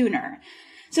towel sooner.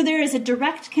 So there is a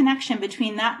direct connection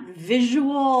between that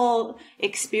visual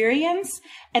experience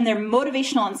and their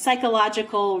motivational and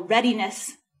psychological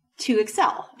readiness to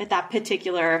excel at that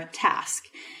particular task.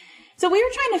 So we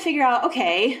were trying to figure out,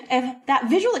 okay, if that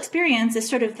visual experience is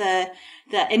sort of the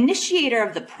initiator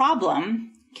of the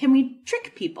problem, can we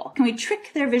trick people? Can we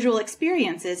trick their visual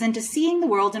experiences into seeing the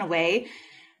world in a way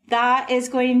that is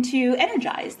going to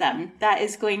energize them, that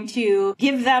is going to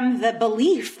give them the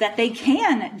belief that they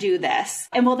can do this?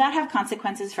 And will that have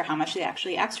consequences for how much they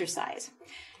actually exercise?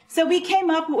 So we came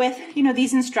up with,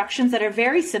 these instructions that are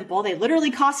very simple. They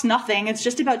literally cost nothing. It's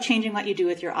just about changing what you do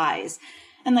with your eyes.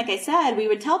 And like I said, we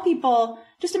would tell people,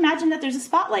 just imagine that there's a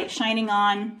spotlight shining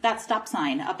on that stop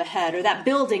sign up ahead, or that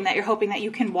building that you're hoping that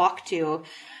you can walk to,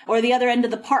 or the other end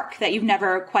of the park that you've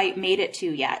never quite made it to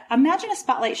yet. Imagine a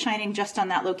spotlight shining just on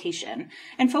that location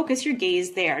and focus your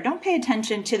gaze there. Don't pay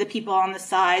attention to the people on the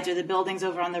sides or the buildings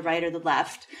over on the right or the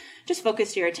left. Just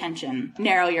focus your attention,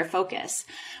 narrow your focus.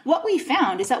 What we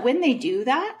found is that when they do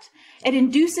that, it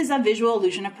induces a visual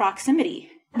illusion of proximity.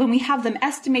 When we have them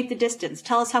estimate the distance,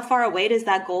 tell us how far away does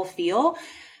that goal feel,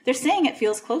 they're saying it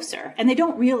feels closer, and they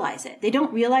don't realize it. They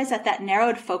don't realize that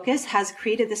narrowed focus has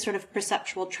created this sort of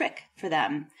perceptual trick for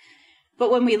them.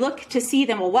 But when we look to see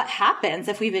them, what happens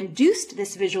if we've induced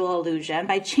this visual illusion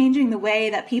by changing the way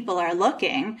that people are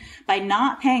looking, by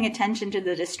not paying attention to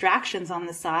the distractions on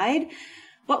the side?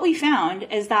 What we found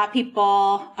is that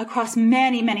people across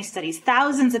many, many studies,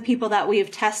 thousands of people that we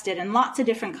have tested in lots of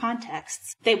different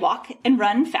contexts, they walk and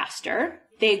run faster.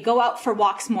 They go out for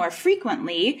walks more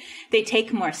frequently. They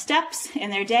take more steps in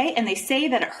their day, and they say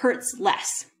that it hurts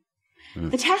less.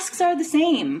 The tasks are the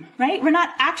same, right? We're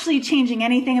not actually changing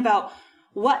anything about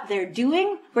what they're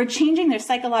doing. We're changing their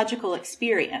psychological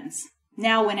experience.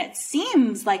 Now, when it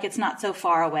seems like it's not so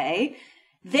far away,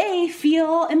 they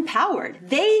feel empowered.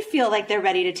 They feel like they're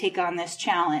ready to take on this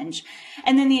challenge.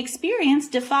 And then the experience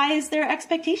defies their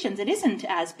expectations. It isn't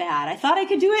as bad. I thought I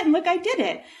could do it, and look, I did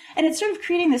it. And it's sort of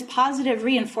creating this positive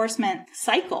reinforcement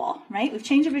cycle, right? We've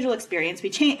changed their visual experience,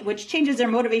 which changes their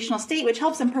motivational state, which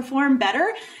helps them perform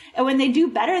better. And when they do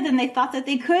better than they thought that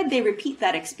they could, they repeat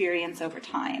that experience over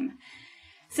time.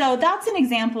 So that's an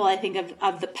example, I think,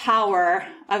 of the power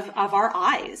of our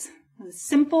eyes. A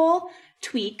simple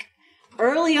tweak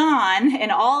early on,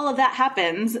 and all of that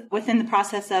happens within the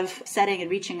process of setting and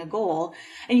reaching a goal.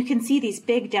 And you can see these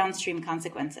big downstream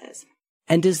consequences.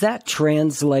 And does that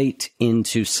translate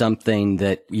into something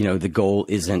that, the goal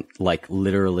isn't like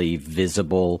literally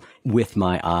visible with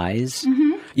my eyes? Mm-hmm.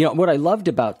 What I loved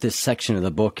about this section of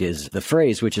the book is the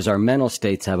phrase, which is our mental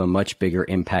states have a much bigger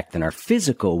impact than our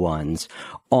physical ones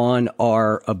on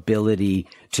our ability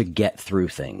to get through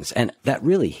things. And that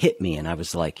really hit me. And I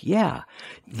was like, yeah,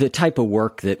 the type of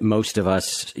work that most of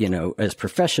us, as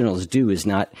professionals do is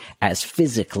not as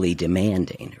physically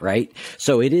demanding, right?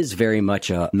 So it is very much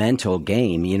a mental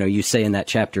game. You say in that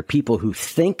chapter, people who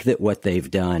think that what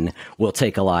they've done will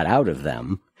take a lot out of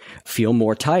them feel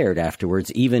more tired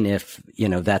afterwards, even if,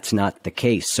 that's not the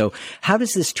case. So how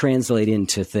does this translate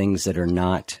into things that are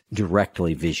not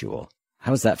directly visual?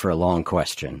 How's that for a long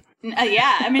question?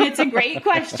 Yeah, it's a great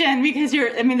question because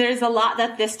there's a lot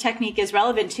that this technique is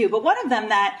relevant to, but one of them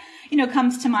that,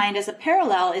 comes to mind as a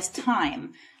parallel is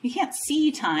time. You can't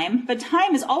see time, but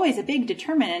time is always a big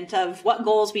determinant of what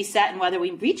goals we set and whether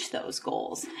we reach those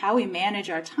goals. How we manage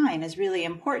our time is really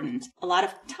important. A lot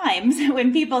of times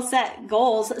when people set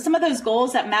goals, some of those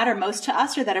goals that matter most to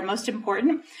us or that are most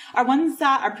important are ones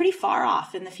that are pretty far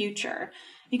off in the future.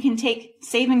 You can take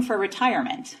saving for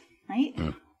retirement, right?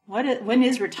 When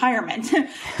is retirement?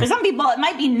 For some people, it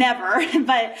might be never,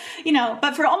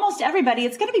 but for almost everybody,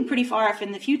 it's going to be pretty far off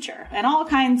in the future. And all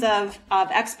kinds of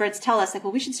experts tell us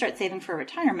we should start saving for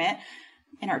retirement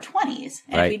in our 20s.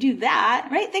 And if we do that,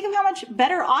 right, think of how much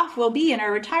better off we'll be in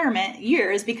our retirement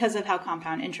years because of how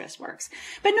compound interest works.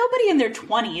 But nobody in their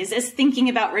 20s is thinking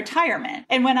about retirement.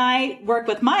 And when I work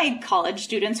with my college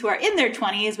students who are in their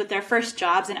 20s with their first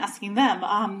jobs and asking them,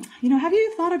 have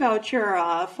you thought about your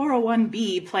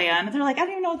 401b plan? They're like, I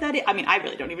don't even know what that is. I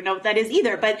really don't even know what that is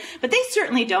either, but they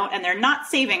certainly don't, and they're not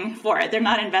saving for it. They're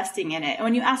not investing in it. And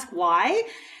when you ask why,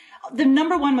 the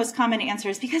number one most common answer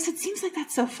is because it seems like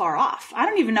that's so far off. I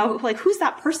don't even know, who's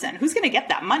that person? Who's going to get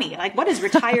that money? What does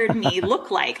retired me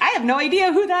look like? I have no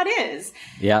idea who that is.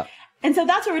 Yeah. And so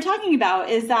that's what we're talking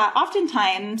about is that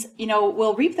oftentimes,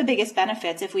 we'll reap the biggest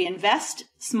benefits if we invest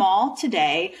small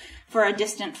today for a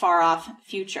distant, far off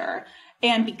future.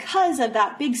 And because of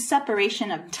that big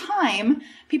separation of time,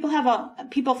 people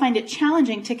find it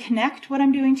challenging to connect what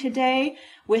I'm doing today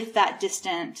with that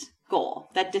distant goal,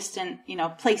 that distant,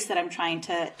 place that I'm trying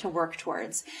to work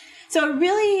towards. So a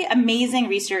really amazing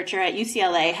researcher at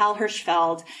UCLA, Hal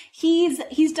Hirschfeld,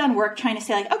 he's done work trying to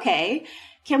say okay,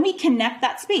 can we connect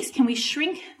that space? Can we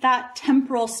shrink that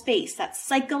temporal space, that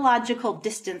psychological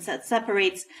distance that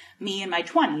separates me in my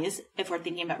 20s, if we're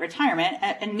thinking about retirement,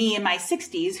 and me in my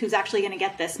 60s, who's actually going to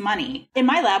get this money? In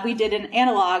my lab, we did an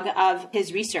analog of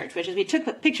his research, which is we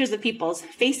took pictures of people's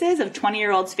faces, of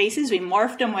 20-year-olds' faces. We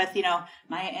morphed them with,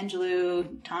 Maya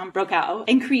Angelou, Tom Brokaw,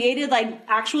 and created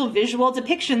actual visual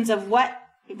depictions of what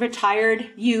retired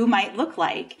you might look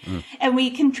like. And we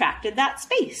contracted that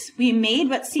space. We made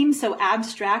what seems so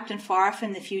abstract and far off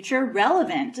in the future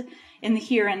relevant in the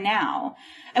here and now.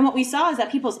 And what we saw is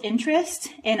that people's interest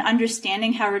in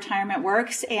understanding how retirement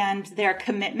works and their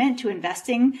commitment to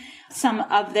investing some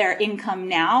of their income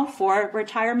now for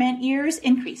retirement years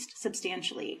increased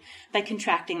substantially by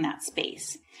contracting that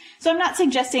space. So I'm not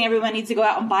suggesting everyone needs to go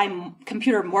out and buy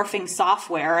computer morphing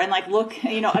software and look,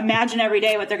 imagine every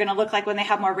day what they're going to look like when they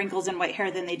have more wrinkles and white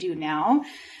hair than they do now.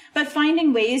 But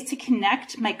finding ways to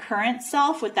connect my current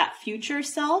self with that future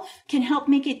self can help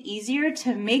make it easier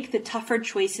to make the tougher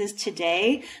choices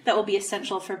today that will be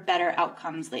essential for better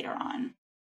outcomes later on.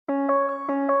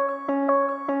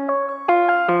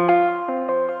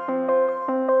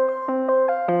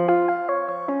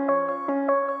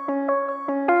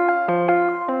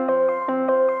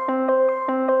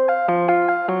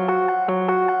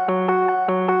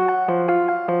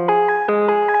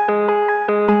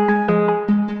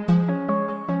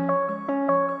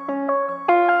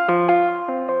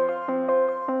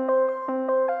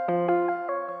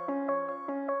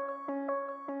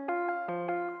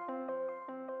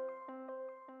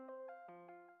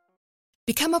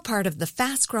 Become a part of the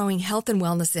fast-growing health and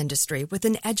wellness industry with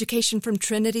an education from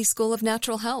Trinity School of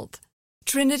Natural Health.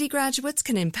 Trinity graduates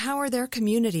can empower their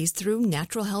communities through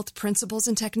natural health principles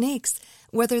and techniques,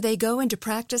 whether they go into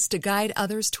practice to guide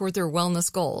others toward their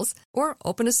wellness goals or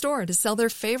open a store to sell their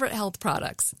favorite health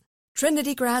products.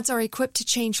 Trinity grads are equipped to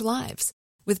change lives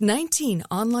with 19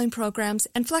 online programs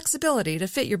and flexibility to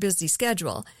fit your busy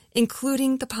schedule,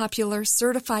 including the popular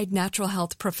Certified Natural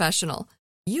Health Professional.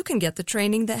 You can get the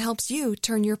training that helps you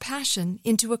turn your passion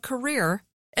into a career.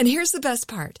 And here's the best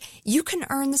part. You can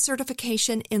earn the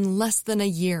certification in less than a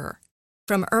year.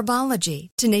 From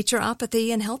herbology to naturopathy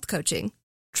and health coaching,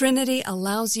 Trinity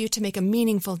allows you to make a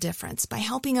meaningful difference by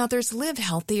helping others live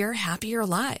healthier, happier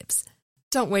lives.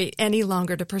 Don't wait any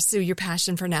longer to pursue your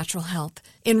passion for natural health.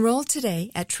 Enroll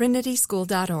today at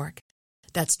trinityschool.org.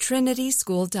 That's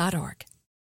trinityschool.org.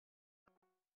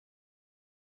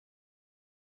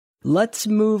 Let's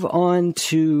move on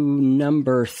to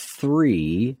number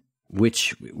 3,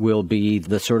 which will be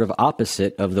the sort of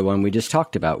opposite of the one we just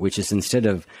talked about, which is instead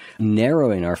of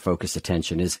narrowing our focus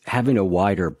attention is having a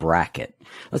wider bracket.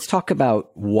 Let's talk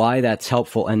about why that's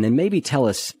helpful and then maybe tell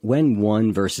us when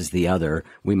one versus the other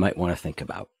we might want to think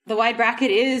about. The wide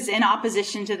bracket is in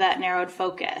opposition to that narrowed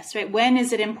focus, right? When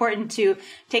is it important to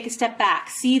take a step back,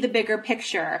 see the bigger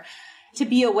picture, to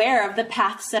be aware of the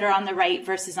paths that are on the right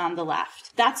versus on the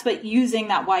left? That's what using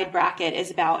that wide bracket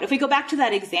is about. If we go back to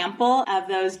that example of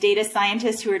those data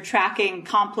scientists who are tracking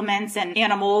complements and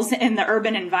animals in the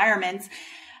urban environments,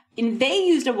 and they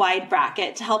used a wide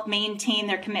bracket to help maintain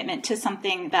their commitment to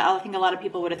something that I think a lot of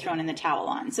people would have thrown in the towel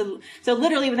on. So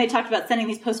literally when they talked about sending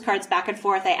these postcards back and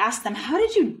forth, I asked them, how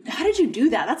did you do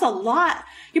that? That's a lot.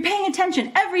 You're paying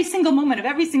attention every single moment of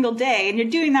every single day, and you're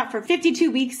doing that for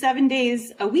 52 weeks, 7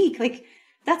 days a week. Like,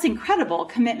 that's incredible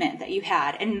commitment that you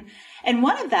had. And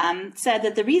one of them said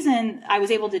that the reason I was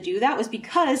able to do that was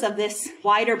because of this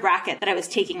wider bracket that I was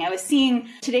taking. I was seeing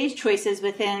today's choices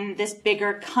within this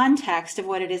bigger context of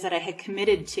what it is that I had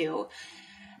committed to.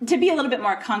 To be a little bit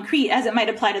more concrete, as it might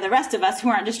apply to the rest of us who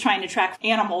aren't just trying to track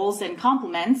animals and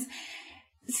complements,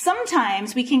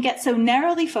 sometimes we can get so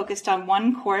narrowly focused on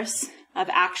one course of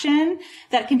action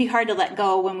that it can be hard to let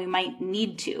go when we might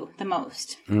need to the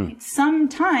most.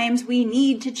 Sometimes we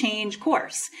need to change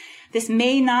course. This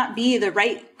may not be the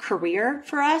right career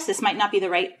for us. This might not be the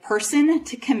right person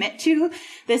to commit to.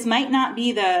 This might not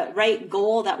be the right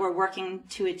goal that we're working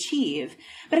to achieve.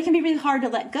 But it can be really hard to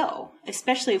let go,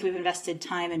 especially if we've invested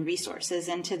time and resources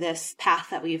into this path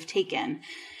that we've taken.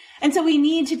 And so we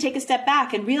need to take a step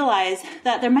back and realize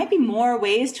that there might be more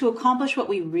ways to accomplish what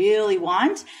we really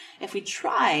want if we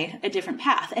try a different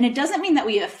path. And it doesn't mean that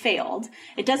we have failed.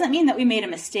 It doesn't mean that we made a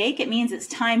mistake. It means it's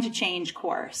time to change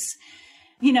course.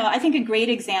 You know, I think a great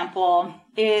example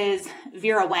is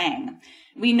Vera Wang.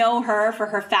 We know her for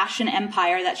her fashion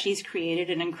empire that she's created,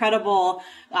 an incredible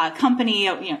company.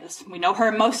 You know, we know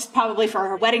her most probably for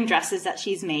her wedding dresses that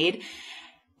she's made.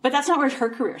 But that's not where her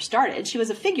career started. She was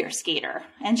a figure skater,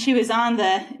 and she was on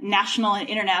the national and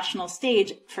international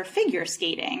stage for figure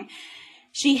skating.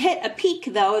 She hit a peak,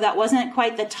 though, that wasn't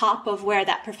quite the top of where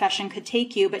that profession could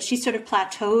take you, but she sort of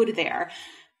plateaued there,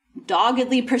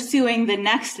 doggedly pursuing the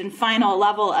next and final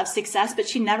level of success, but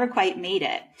she never quite made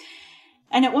it.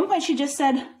 And at one point she just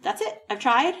said, that's it, I've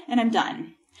tried and I'm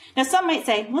done. Now, some might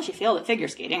say, well, she failed at figure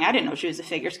skating. I didn't know she was a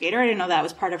figure skater. I didn't know that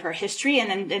was part of her history.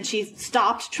 And she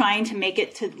stopped trying to make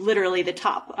it to literally the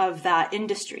top of that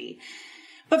industry.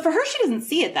 But for her, she doesn't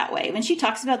see it that way. When she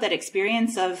talks about that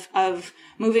experience of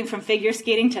moving from figure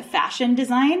skating to fashion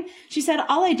design, she said,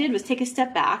 all I did was take a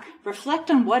step back, reflect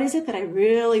on what is it that I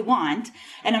really want,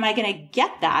 and am I going to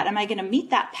get that? Am I going to meet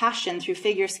that passion through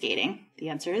figure skating? The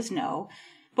answer is no.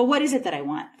 But what is it that I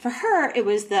want? For her, it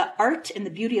was the art and the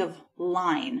beauty of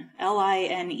line,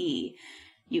 L-I-N-E.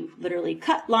 You literally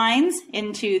cut lines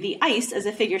into the ice as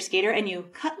a figure skater, and you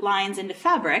cut lines into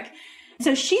fabric.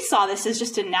 So she saw this as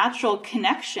just a natural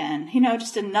connection,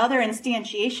 just another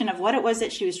instantiation of what it was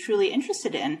that she was truly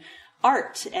interested in,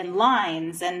 art and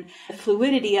lines and the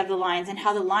fluidity of the lines and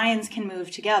how the lines can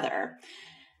move together.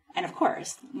 And of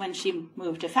course, when she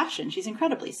moved to fashion, she's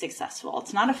incredibly successful.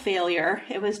 It's not a failure.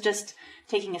 It was just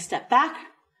taking a step back,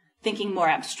 thinking more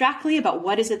abstractly about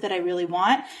what is it that I really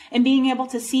want, and being able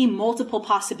to see multiple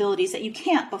possibilities that you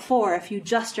can't before if you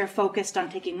just are focused on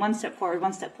taking one step forward,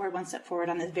 one step forward, one step forward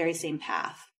on the very same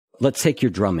path. Let's take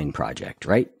your drumming project,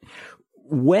 right?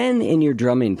 When in your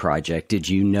drumming project did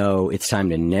you know it's time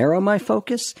to narrow my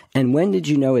focus? And when did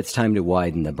you know it's time to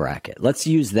widen the bracket? Let's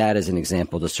use that as an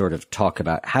example to sort of talk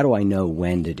about how do I know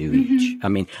when to do each? I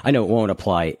mean, I know it won't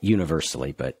apply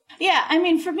universally, but... Yeah, I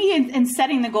mean, for me, in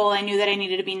setting the goal, I knew that I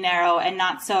needed to be narrow and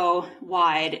not so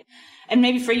wide. And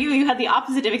maybe for you, you had the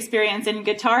opposite of experience in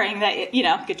guitaring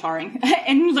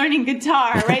and learning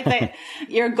guitar, right? That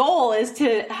your goal is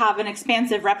to have an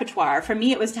expansive repertoire. For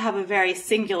me, it was to have a very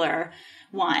singular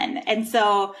one. And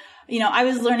so, I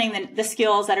was learning the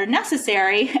skills that are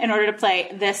necessary in order to play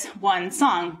this one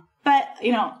song. But,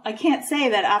 I can't say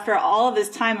that after all of this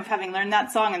time of having learned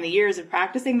that song and the years of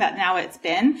practicing that now it's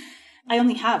been, I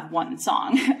only have one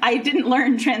song. I didn't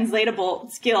learn translatable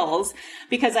skills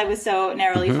because I was so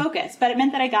narrowly focused, but it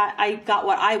meant that I got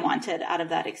what I wanted out of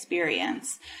that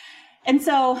experience. And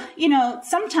so,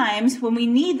 sometimes when we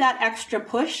need that extra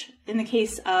push, in the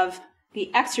case of the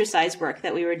exercise work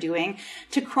that we were doing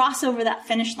to cross over that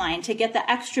finish line, to get the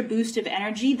extra boost of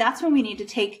energy, that's when we need to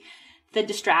take the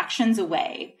distractions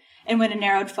away. And when a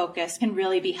narrowed focus can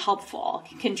really be helpful, it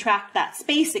can contract that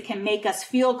space. It can make us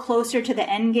feel closer to the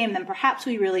end game than perhaps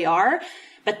we really are.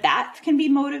 But that can be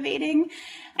motivating.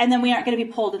 And then we aren't going to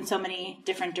be pulled in so many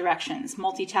different directions.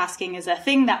 Multitasking is a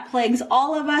thing that plagues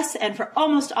all of us. And for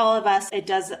almost all of us, it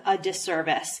does a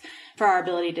disservice for our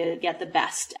ability to get the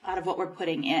best out of what we're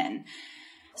putting in.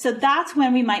 So that's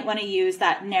when we might want to use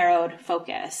that narrowed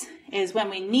focus, is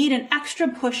when we need an extra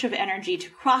push of energy to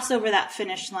cross over that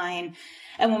finish line.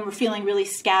 And when we're feeling really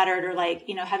scattered or like,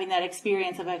 having that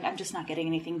experience of like, I'm just not getting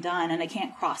anything done and I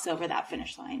can't cross over that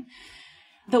finish line.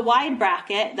 The wide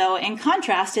bracket, though, in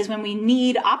contrast, is when we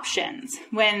need options,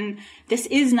 when this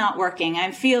is not working.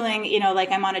 I'm feeling,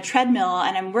 like I'm on a treadmill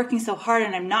and I'm working so hard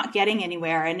and I'm not getting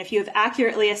anywhere. And if you have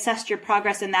accurately assessed your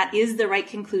progress and that is the right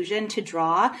conclusion to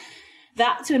draw,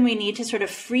 that's when we need to sort of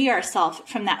free ourselves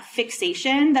from that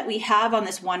fixation that we have on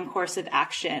this one course of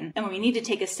action. And we need to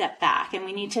take a step back and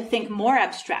we need to think more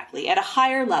abstractly at a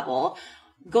higher level,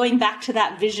 going back to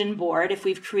that vision board, if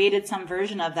we've created some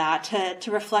version of that,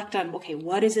 to reflect on, okay,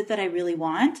 what is it that I really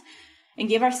want? And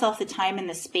give ourselves the time and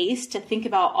the space to think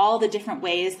about all the different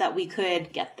ways that we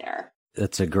could get there.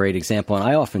 That's a great example. And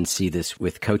I often see this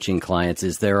with coaching clients,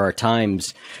 is there are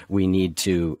times we need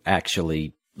to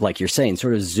actually, like you're saying,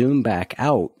 sort of zoom back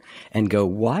out and go,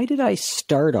 why did I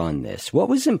start on this? What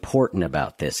was important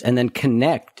about this? And then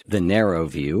connect the narrow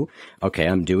view. Okay,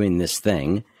 I'm doing this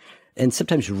thing. And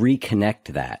sometimes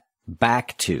reconnect that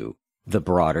back to the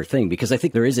broader thing, because I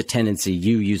think there is a tendency,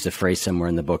 you use a phrase somewhere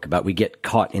in the book about we get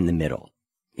caught in the middle.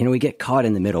 We get caught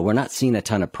in the middle. We're not seeing a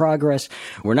ton of progress.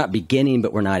 We're not beginning,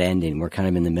 but we're not ending. We're kind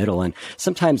of in the middle. And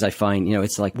sometimes I find,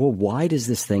 it's like, well, why does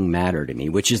this thing matter to me?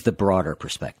 Which is the broader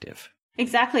perspective.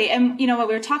 Exactly. And, what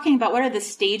we were talking about, what are the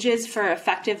stages for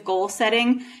effective goal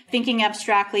setting, thinking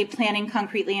abstractly, planning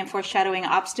concretely, and foreshadowing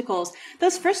obstacles.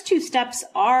 Those first two steps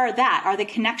are the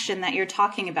connection that you're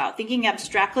talking about, thinking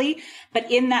abstractly,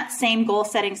 but in that same goal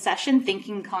setting session,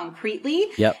 thinking concretely.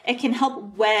 Yep. It can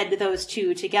help wed those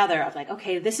two together of like,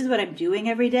 okay, this is what I'm doing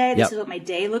every day. This is what my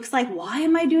day looks like. Why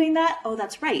am I doing that? Oh,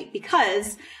 that's right.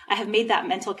 Because I have made that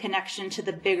mental connection to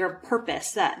the bigger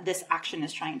purpose that this action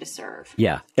is trying to serve.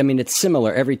 Yeah. It's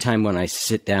similar. Every time when I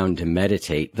sit down to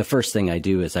meditate, the first thing I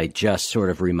do is I just sort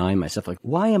of remind myself, like,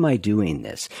 why am I doing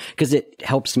this? Because it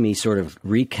helps me sort of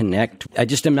reconnect. I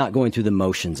just am not going through the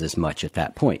motions as much at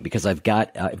that point because I've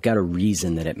got a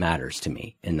reason that it matters to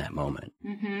me in that moment.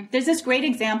 Mm-hmm. There's this great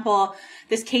example,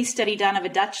 this case study done of a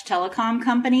Dutch telecom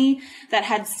company that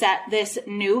had set this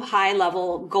new high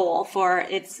level goal for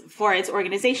its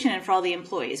organization and for all the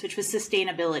employees, which was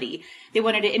sustainability. They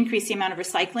wanted to increase the amount of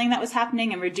recycling that was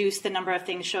happening and reduce the number of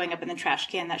things showing up in the trash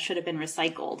can that should have been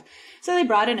recycled. So they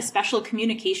brought in a special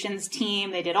communications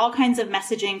team. They did all kinds of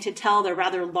messaging to tell their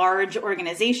rather large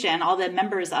organization, all the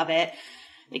members of it,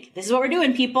 like, this is what we're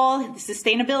doing, people.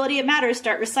 Sustainability, it matters.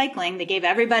 Start recycling. They gave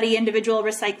everybody individual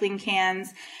recycling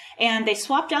cans. And they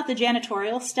swapped out the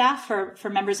janitorial staff for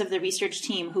members of the research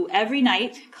team who every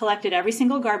night collected every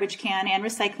single garbage can and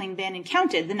recycling bin and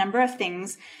counted the number of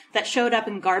things that showed up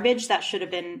in garbage that should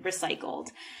have been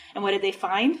recycled. And what did they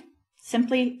find?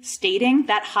 Simply stating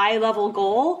that high-level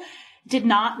goal did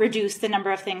not reduce the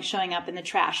number of things showing up in the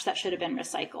trash that should have been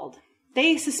recycled.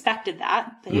 They suspected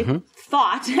that. They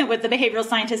thought with the behavioral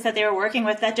scientists that they were working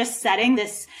with that just setting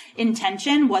this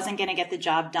intention wasn't going to get the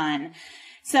job done.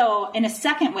 So in a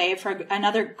second wave for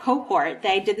another cohort,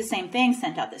 they did the same thing,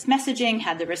 sent out this messaging,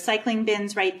 had the recycling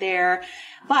bins right there.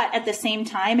 But at the same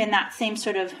time, in that same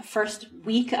sort of first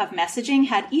week of messaging,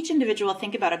 had each individual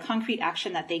think about a concrete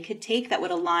action that they could take that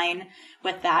would align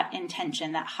with that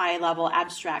intention, that high level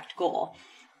abstract goal.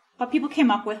 What people came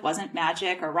up with wasn't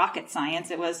magic or rocket science.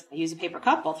 It was, I use a paper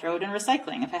cup, I'll throw it in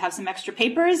recycling. If I have some extra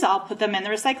papers, I'll put them in the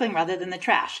recycling rather than the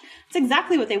trash. It's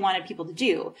exactly what they wanted people to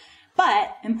do.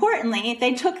 But importantly,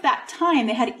 they took that time.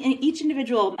 They had each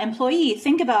individual employee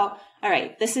think about, all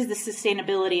right, this is the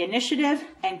sustainability initiative,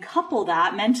 and couple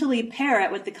that, mentally pair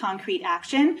it with the concrete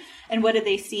action. And what did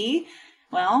they see?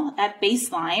 Well, at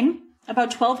baseline,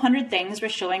 about 1,200 things were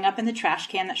showing up in the trash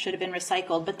can that should have been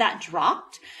recycled, but that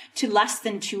dropped to less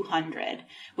than 200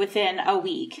 within a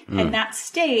week. And that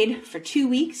stayed for 2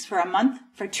 weeks, for a month,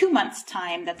 for 2 months'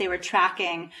 time that they were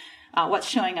tracking what's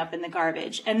showing up in the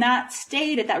garbage. And that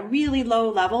stayed at that really low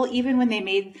level, even when they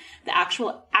made the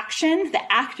actual action,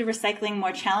 the act of recycling,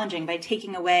 more challenging by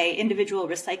taking away individual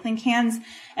recycling cans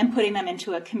and putting them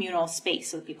into a communal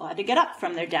space. So people had to get up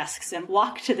from their desks and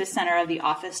walk to the center of the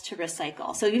office to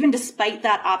recycle. So even despite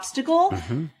that obstacle,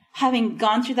 having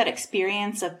gone through that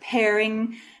experience of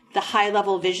pairing the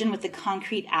high-level vision with the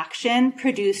concrete action,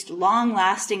 produced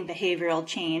long-lasting behavioral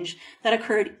change that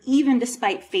occurred even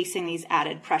despite facing these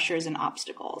added pressures and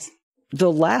obstacles.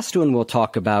 The last one we'll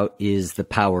talk about is the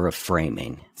power of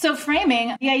framing. So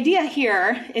framing, the idea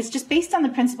here is just based on the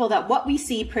principle that what we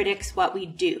see predicts what we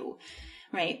do,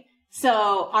 right?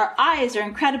 So our eyes are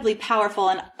incredibly powerful,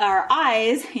 and our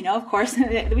eyes, of course,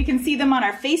 we can see them on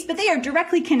our face, but they are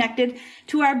directly connected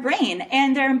to our brain,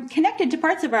 and they're connected to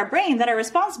parts of our brain that are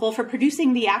responsible for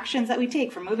producing the actions that we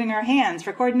take, for moving our hands,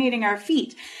 for coordinating our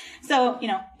feet. So,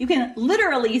 you can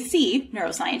literally see,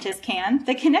 neuroscientists can,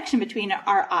 the connection between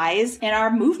our eyes and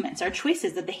our movements, our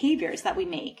choices, the behaviors that we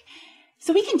make.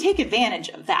 So we can take advantage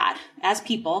of that as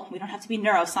people. We don't have to be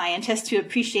neuroscientists to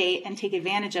appreciate and take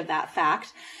advantage of that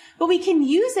fact. But we can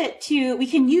use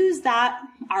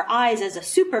our eyes as a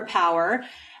superpower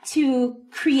to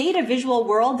create a visual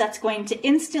world that's going to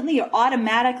instantly or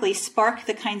automatically spark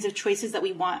the kinds of choices that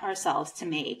we want ourselves to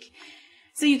make.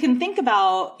 So you can think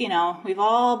about, we've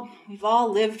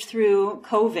all lived through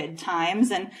COVID times,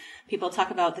 and people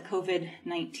talk about the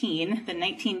COVID-19, the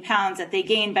 19 pounds that they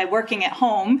gained by working at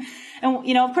home.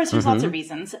 And, of course, there's lots of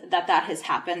reasons that has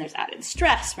happened. There's added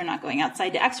stress. We're not going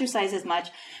outside to exercise as much.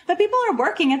 But people are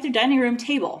working at their dining room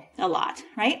table a lot,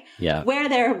 right? Yeah. Where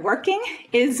they're working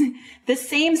is the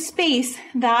same space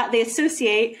that they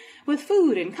associate with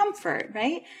food and comfort,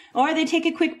 right? Or they take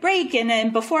a quick break, and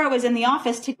then before it was in the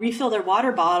office to refill their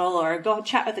water bottle or go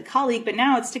chat with a colleague, but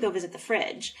now it's to go visit the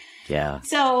fridge. Yeah.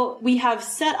 So we have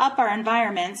set up our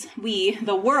environments.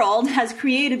 The world has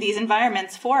created these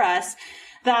environments for us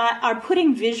that are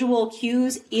putting visual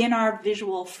cues in our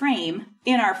visual frame,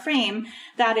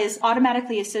 that is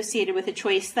automatically associated with a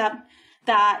choice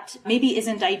that maybe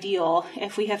isn't ideal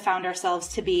if we have found ourselves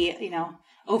to be,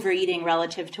 overeating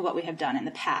relative to what we have done in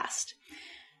the past.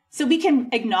 So we can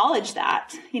acknowledge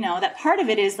that, that part of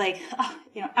it is like,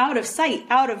 out of sight,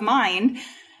 out of mind.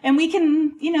 And we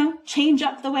can, change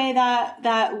up the way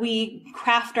that we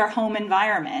craft our home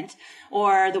environment,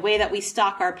 or the way that we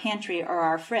stock our pantry or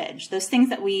our fridge. Those things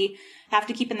that we have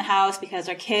to keep in the house because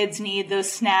our kids need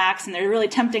those snacks and they're really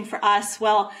tempting for us.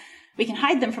 Well, we can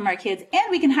hide them from our kids, and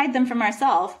we can hide them from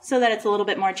ourselves so that it's a little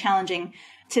bit more challenging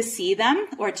to see them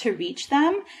or to reach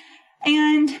them.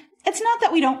 And it's not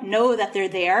that we don't know that they're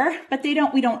there, but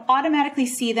we don't automatically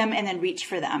see them and then reach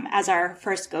for them as our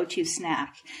first go-to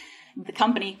snack. The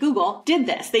company, Google, did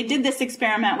this. They did this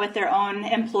experiment with their own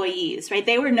employees, right?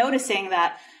 They were noticing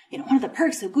that, one of the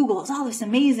perks of Google is all this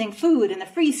amazing food and the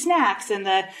free snacks, and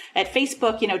at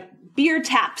Facebook, beer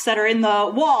taps that are in the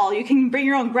wall. You can bring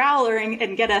your own growler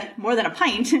and get more than a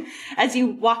pint as you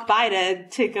walk by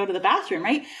to go to the bathroom,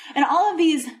 right? And all of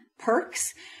these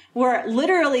perks were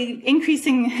literally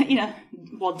decreasing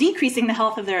the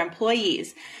health of their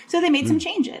employees. So they made some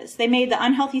changes. They made the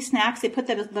unhealthy snacks, they put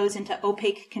those into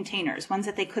opaque containers, ones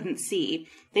that they couldn't see.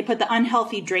 They put the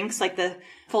unhealthy drinks, like the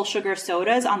full sugar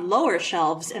sodas, on lower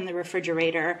shelves in the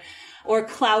refrigerator, or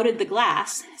clouded the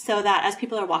glass so that as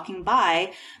people are walking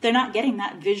by, they're not getting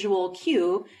that visual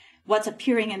cue. What's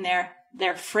appearing in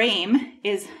their frame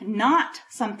is not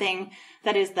something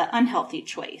that is the unhealthy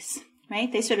choice. Right?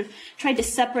 They sort of tried to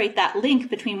separate that link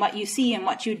between what you see and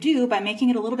what you do by making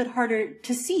it a little bit harder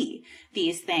to see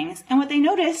these things. And what they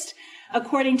noticed,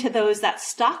 according to those that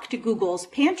stocked Google's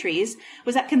pantries,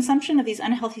 was that consumption of these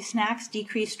unhealthy snacks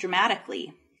decreased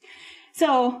dramatically.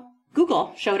 So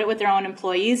Google showed it with their own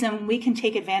employees, and we can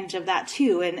take advantage of that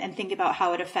too and think about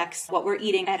how it affects what we're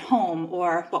eating at home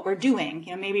or what we're doing.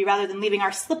 Maybe rather than leaving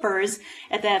our slippers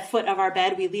at the foot of our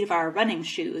bed, we leave our running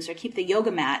shoes, or keep the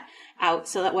yoga mat out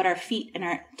so that what our feet and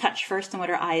our touch first and what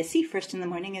our eyes see first in the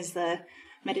morning is the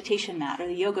meditation mat or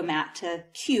the yoga mat to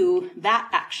cue that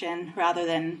action rather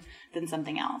than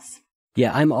something else.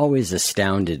 Yeah, I'm always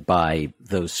astounded by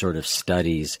those sort of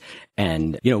studies.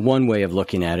 And, one way of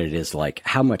looking at it is like,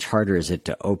 how much harder is it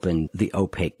to open the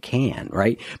opaque can,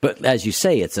 right? But as you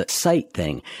say, it's a sight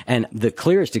thing. And the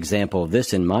clearest example of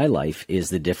this in my life is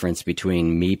the difference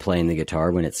between me playing the guitar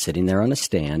when it's sitting there on a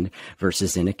stand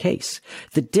versus in a case.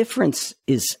 The difference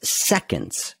is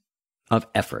seconds of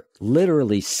effort,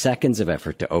 literally seconds of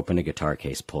effort to open a guitar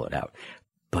case, pull it out.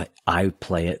 But I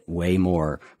play it way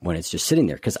more when it's just sitting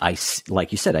there because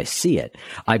like you said, I see it.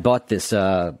 I bought this,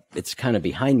 it's kind of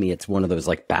behind me. It's one of those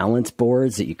like balance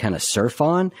boards that you kind of surf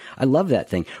on. I love that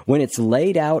thing. When it's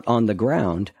laid out on the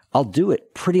ground, I'll do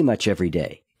it pretty much every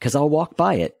day because I'll walk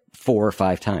by it 4 or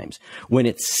 5 times. When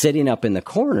it's sitting up in the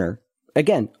corner,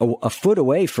 again, a foot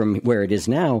away from where it is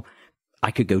now, I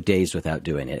could go days without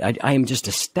doing it. I am just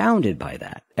astounded by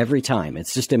that every time.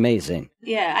 It's just amazing.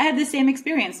 Yeah, I had the same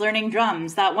experience learning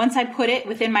drums, that once I put it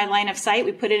within my line of sight,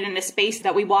 we put it in a space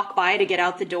that we walk by to get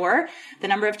out the door, the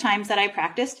number of times that I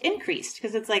practiced increased.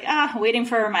 Because it's like, waiting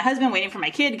for my husband, waiting for my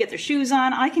kid to get their shoes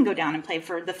on. I can go down and play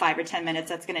for the 5 or 10 minutes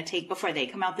that's going to take before they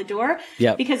come out the door.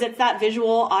 Yep. Because it's that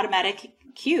visual automatic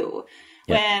cue.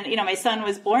 When, my son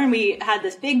was born, we had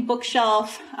this big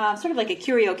bookshelf, sort of like a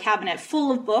curio cabinet full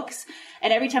of books.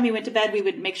 And every time he went to bed, we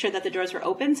would make sure that the doors were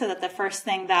open so that the first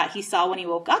thing that he saw when he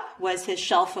woke up was his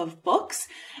shelf of books.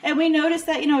 And we noticed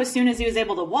that, as soon as he was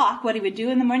able to walk, what he would do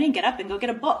in the morning, get up and go get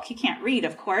a book. He can't read,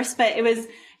 of course, but it was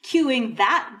cueing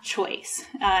that choice,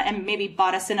 and maybe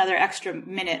bought us another extra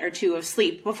minute or two of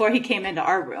sleep before he came into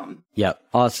our room. Yep.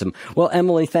 Awesome. Well,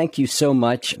 Emily, thank you so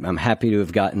much. I'm happy to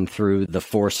have gotten through the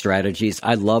 4 strategies.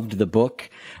 I loved the book.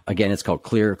 Again, it's called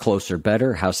Clearer, Closer,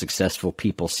 Better, How Successful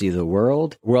People See the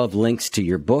World. We'll have links to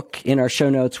your book in our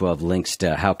show notes. We'll have links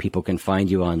to how people can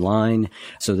find you online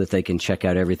so that they can check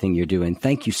out everything you're doing.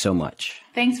 Thank you so much.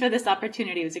 Thanks for this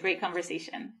opportunity. It was a great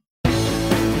conversation.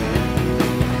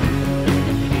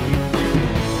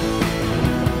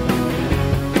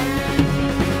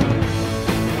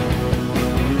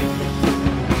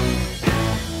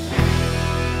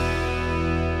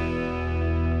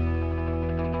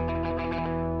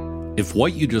 If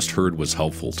what you just heard was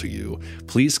helpful to you,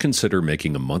 please consider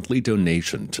making a monthly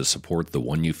donation to support the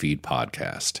One You Feed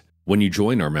podcast. When you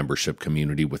join our membership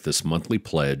community with this monthly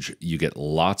pledge, you get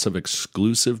lots of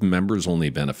exclusive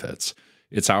members-only benefits.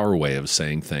 It's our way of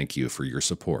saying thank you for your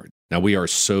support. Now, we are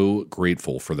so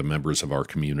grateful for the members of our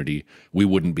community. We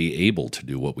wouldn't be able to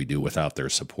do what we do without their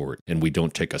support, and we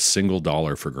don't take a single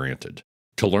dollar for granted.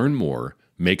 To learn more,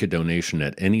 make a donation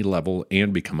at any level,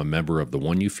 and become a member of the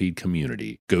One You Feed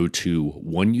community, go to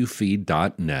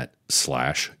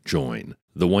oneyoufeed.net/join.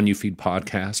 The One You Feed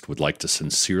podcast would like to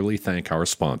sincerely thank our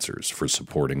sponsors for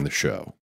supporting the show.